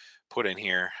in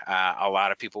here. A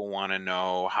lot of people want to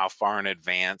know how far in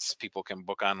advance people can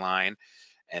book online,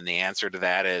 and the answer to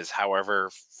that is however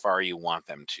far you want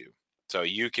them to. So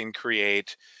you can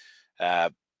create,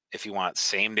 if you want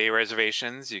same day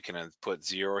reservations, you can put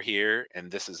 0 here, and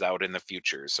this is out in the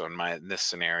future. So in this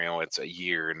scenario, it's a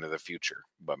year into the future,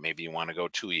 but maybe you want to go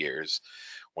 2 years,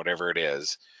 whatever it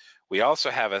is. We also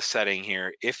have a setting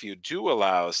here, if you do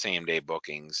allow same day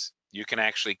bookings, you can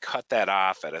actually cut that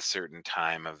off at a certain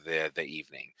time of the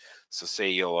evening. So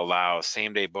say you'll allow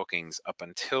same day bookings up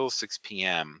until 6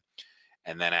 p.m.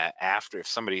 and then after, if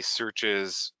somebody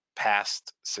searches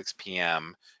past 6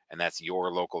 p.m. and that's your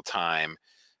local time,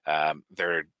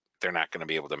 they're not going to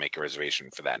be able to make a reservation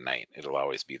for that night. It'll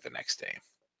always be the next day.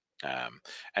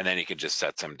 And then you could just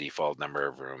set some default number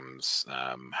of rooms.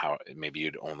 How maybe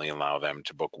you'd only allow them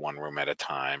to book 1 room at a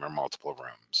time or multiple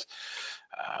rooms.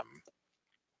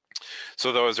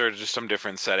 So those are just some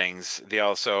different settings. They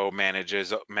also manage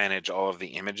all of the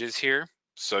images here.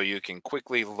 So you can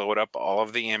quickly load up all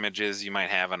of the images you might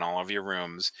have in all of your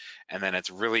rooms, and then it's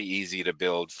really easy to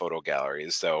build photo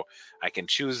galleries. So I can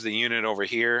choose the unit over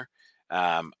here.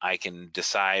 I can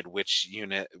decide which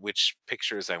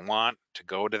pictures I want to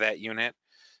go to that unit.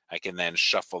 I can then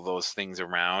shuffle those things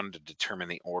around to determine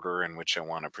the order in which I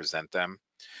want to present them.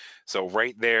 So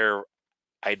right there,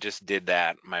 I just did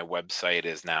that. My website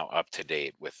is now up to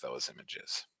date with those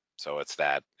images. So it's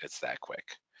that quick.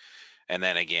 And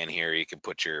then again, here you can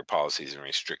put your policies and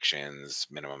restrictions,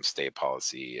 minimum stay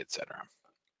policy, etc.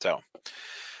 So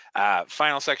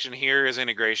final section here is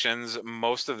integrations.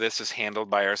 Most of this is handled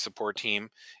by our support team.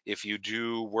 If you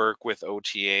do work with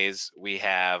OTAs,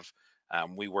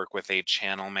 we work with a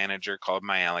channel manager called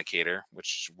MyAllocator,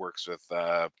 which works with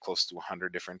close to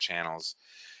 100 different channels.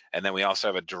 And then we also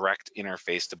have a direct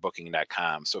interface to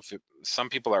booking.com. So if some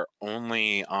people are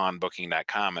only on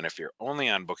booking.com, and if you're only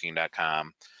on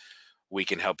booking.com, we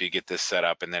can help you get this set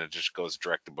up, and then it just goes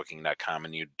direct to booking.com,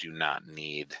 and you do not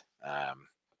need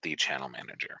the channel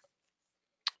manager.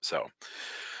 So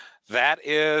that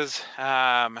is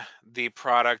the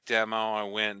product demo. I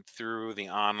went through the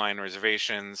online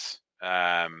reservations,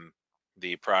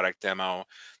 the product demo.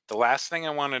 The last thing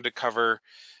I wanted to cover,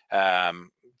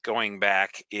 going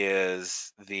back,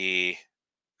 is the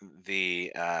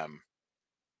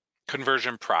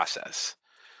conversion process.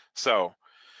 So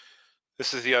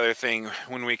this is the other thing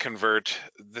when we convert.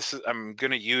 I'm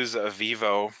going to use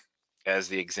eviivo as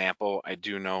the example. I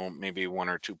do know maybe 1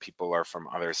 or 2 people are from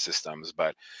other systems,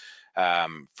 but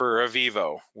for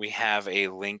eviivo, we have a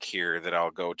link here that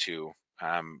I'll go to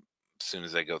as soon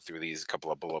as I go through these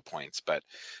couple of bullet points, but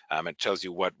it tells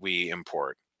you what we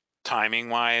import. Timing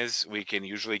wise, we can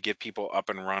usually get people up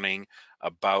and running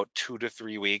about 2 to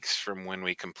 3 weeks from when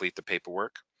we complete the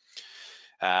paperwork.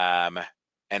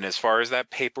 And as far as that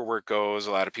paperwork goes,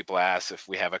 a lot of people ask if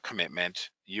we have a commitment.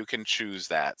 You can choose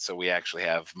that. So we actually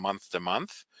have month to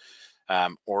month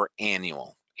or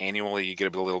annual. Annually, you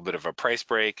get a little bit of a price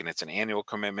break, and it's an annual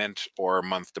commitment, or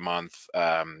month to month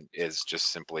is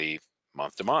just simply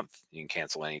month to month. You can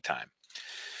cancel anytime.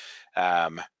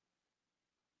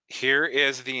 Here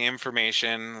is the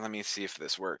information. Let me see if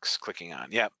this works. Clicking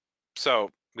on, yep. So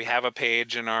we have a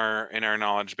page in our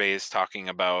knowledge base talking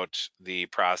about the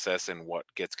process and what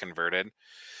gets converted.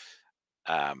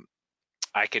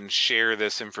 I can share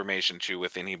this information too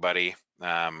with anybody,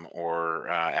 or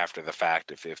after the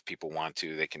fact, if people want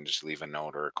to, they can just leave a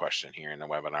note or a question here in the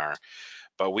webinar.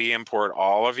 But we import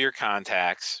all of your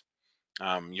contacts,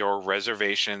 your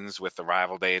reservations with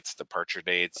arrival dates, departure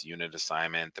dates, unit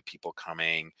assignment, the people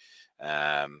coming,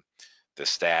 um, the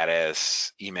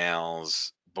status,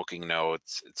 emails, booking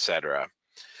notes, etc.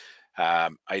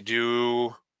 I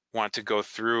do want to go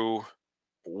through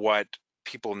what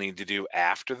people need to do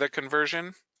after the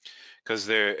conversion, because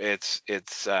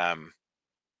it's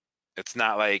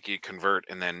not like you convert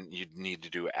and then you need to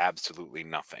do absolutely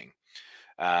nothing.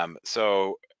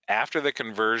 So after the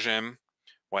conversion,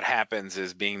 what happens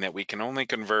is, being that we can only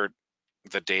convert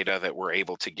the data that we're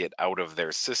able to get out of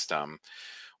their system,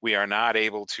 we are not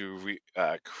able to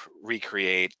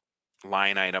recreate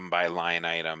line item by line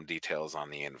item details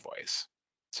on the invoice.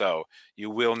 So you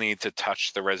will need to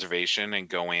touch the reservation and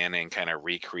go in and kind of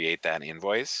recreate that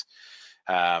invoice.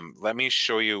 Let me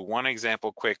show you one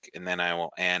example quick, and then I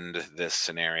will end this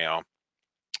scenario.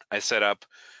 I set up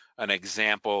an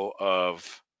example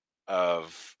of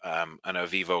an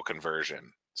eviivo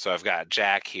conversion. So I've got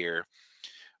Jack here,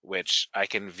 which I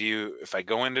can view. If I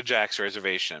go into Jack's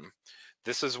reservation,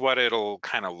 this is what it'll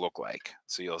kind of look like.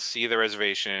 So you'll see the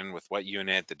reservation with what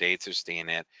unit, the dates are staying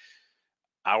at.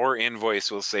 Our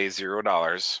invoice will say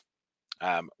 $0.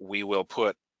 We will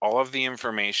put all of the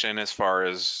information as far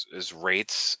as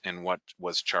rates and what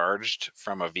was charged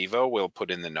from eviivo. We'll put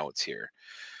in the notes here.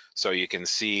 So you can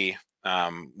see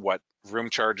what room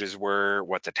charges were,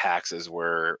 what the taxes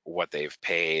were, what they've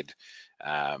paid,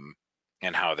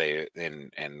 and how they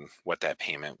and what that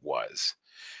payment was.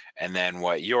 And then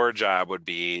what your job would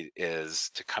be is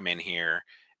to come in here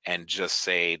and just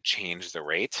say change the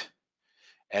rate,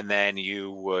 and then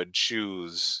you would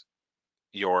choose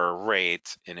your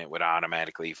rate and it would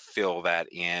automatically fill that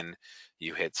in.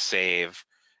 You hit save,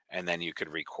 and then you could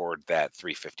record that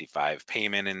 355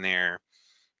 payment in there,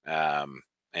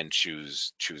 and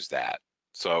choose that.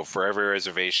 So for every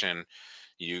reservation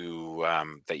you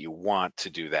that you want to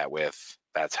do that with,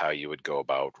 that's how you would go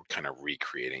about kind of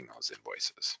recreating those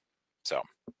invoices. So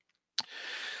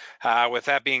with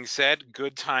that being said,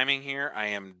 good timing here. I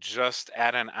am just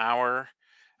at an hour.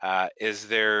 Is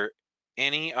there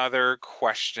any other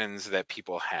questions that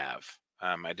people have?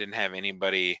 I didn't have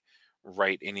anybody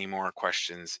write any more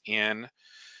questions in.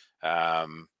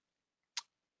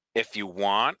 If you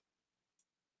want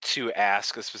to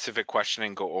ask a specific question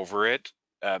and go over it,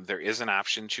 there is an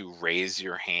option to raise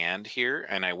your hand here,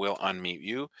 and I will unmute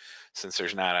you. Since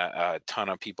there's not a ton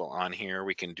of people on here,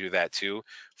 we can do that too.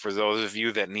 For those of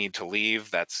you that need to leave,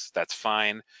 that's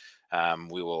fine.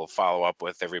 We will follow up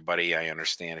with everybody. I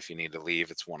understand if you need to leave,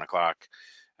 it's 1 o'clock.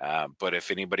 But if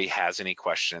anybody has any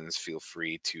questions, feel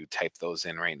free to type those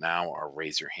in right now or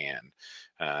raise your hand.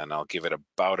 And I'll give it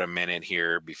about a minute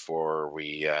here before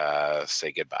we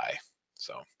say goodbye.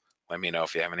 So let me know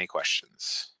if you have any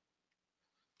questions.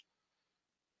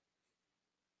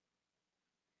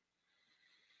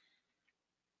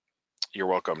 You're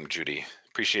welcome, Judy.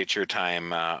 Appreciate your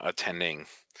time attending.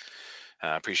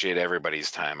 Appreciate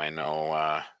everybody's time. I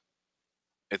know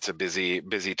it's a busy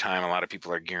time. A lot of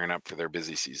people are gearing up for their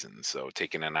busy season, so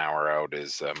taking an hour out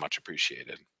is much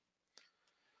appreciated.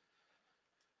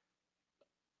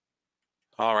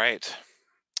 All right.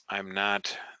 I'm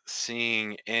not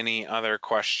seeing any other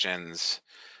questions.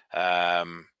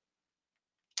 I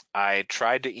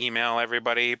tried to email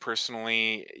everybody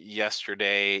personally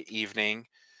yesterday evening.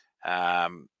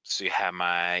 So you have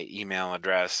my email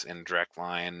address and direct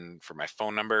line for my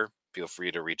phone number. Feel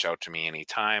free to reach out to me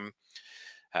anytime.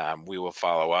 We will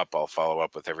follow up. I'll follow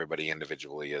up with everybody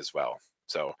individually as well.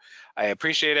 So I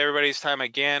appreciate everybody's time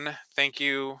again. Thank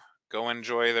you. Go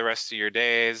enjoy the rest of your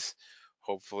days.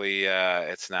 Hopefully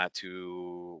it's not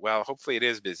too, well, hopefully it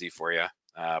is busy for you,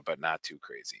 but not too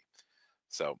crazy.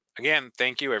 So again,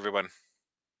 thank you everyone.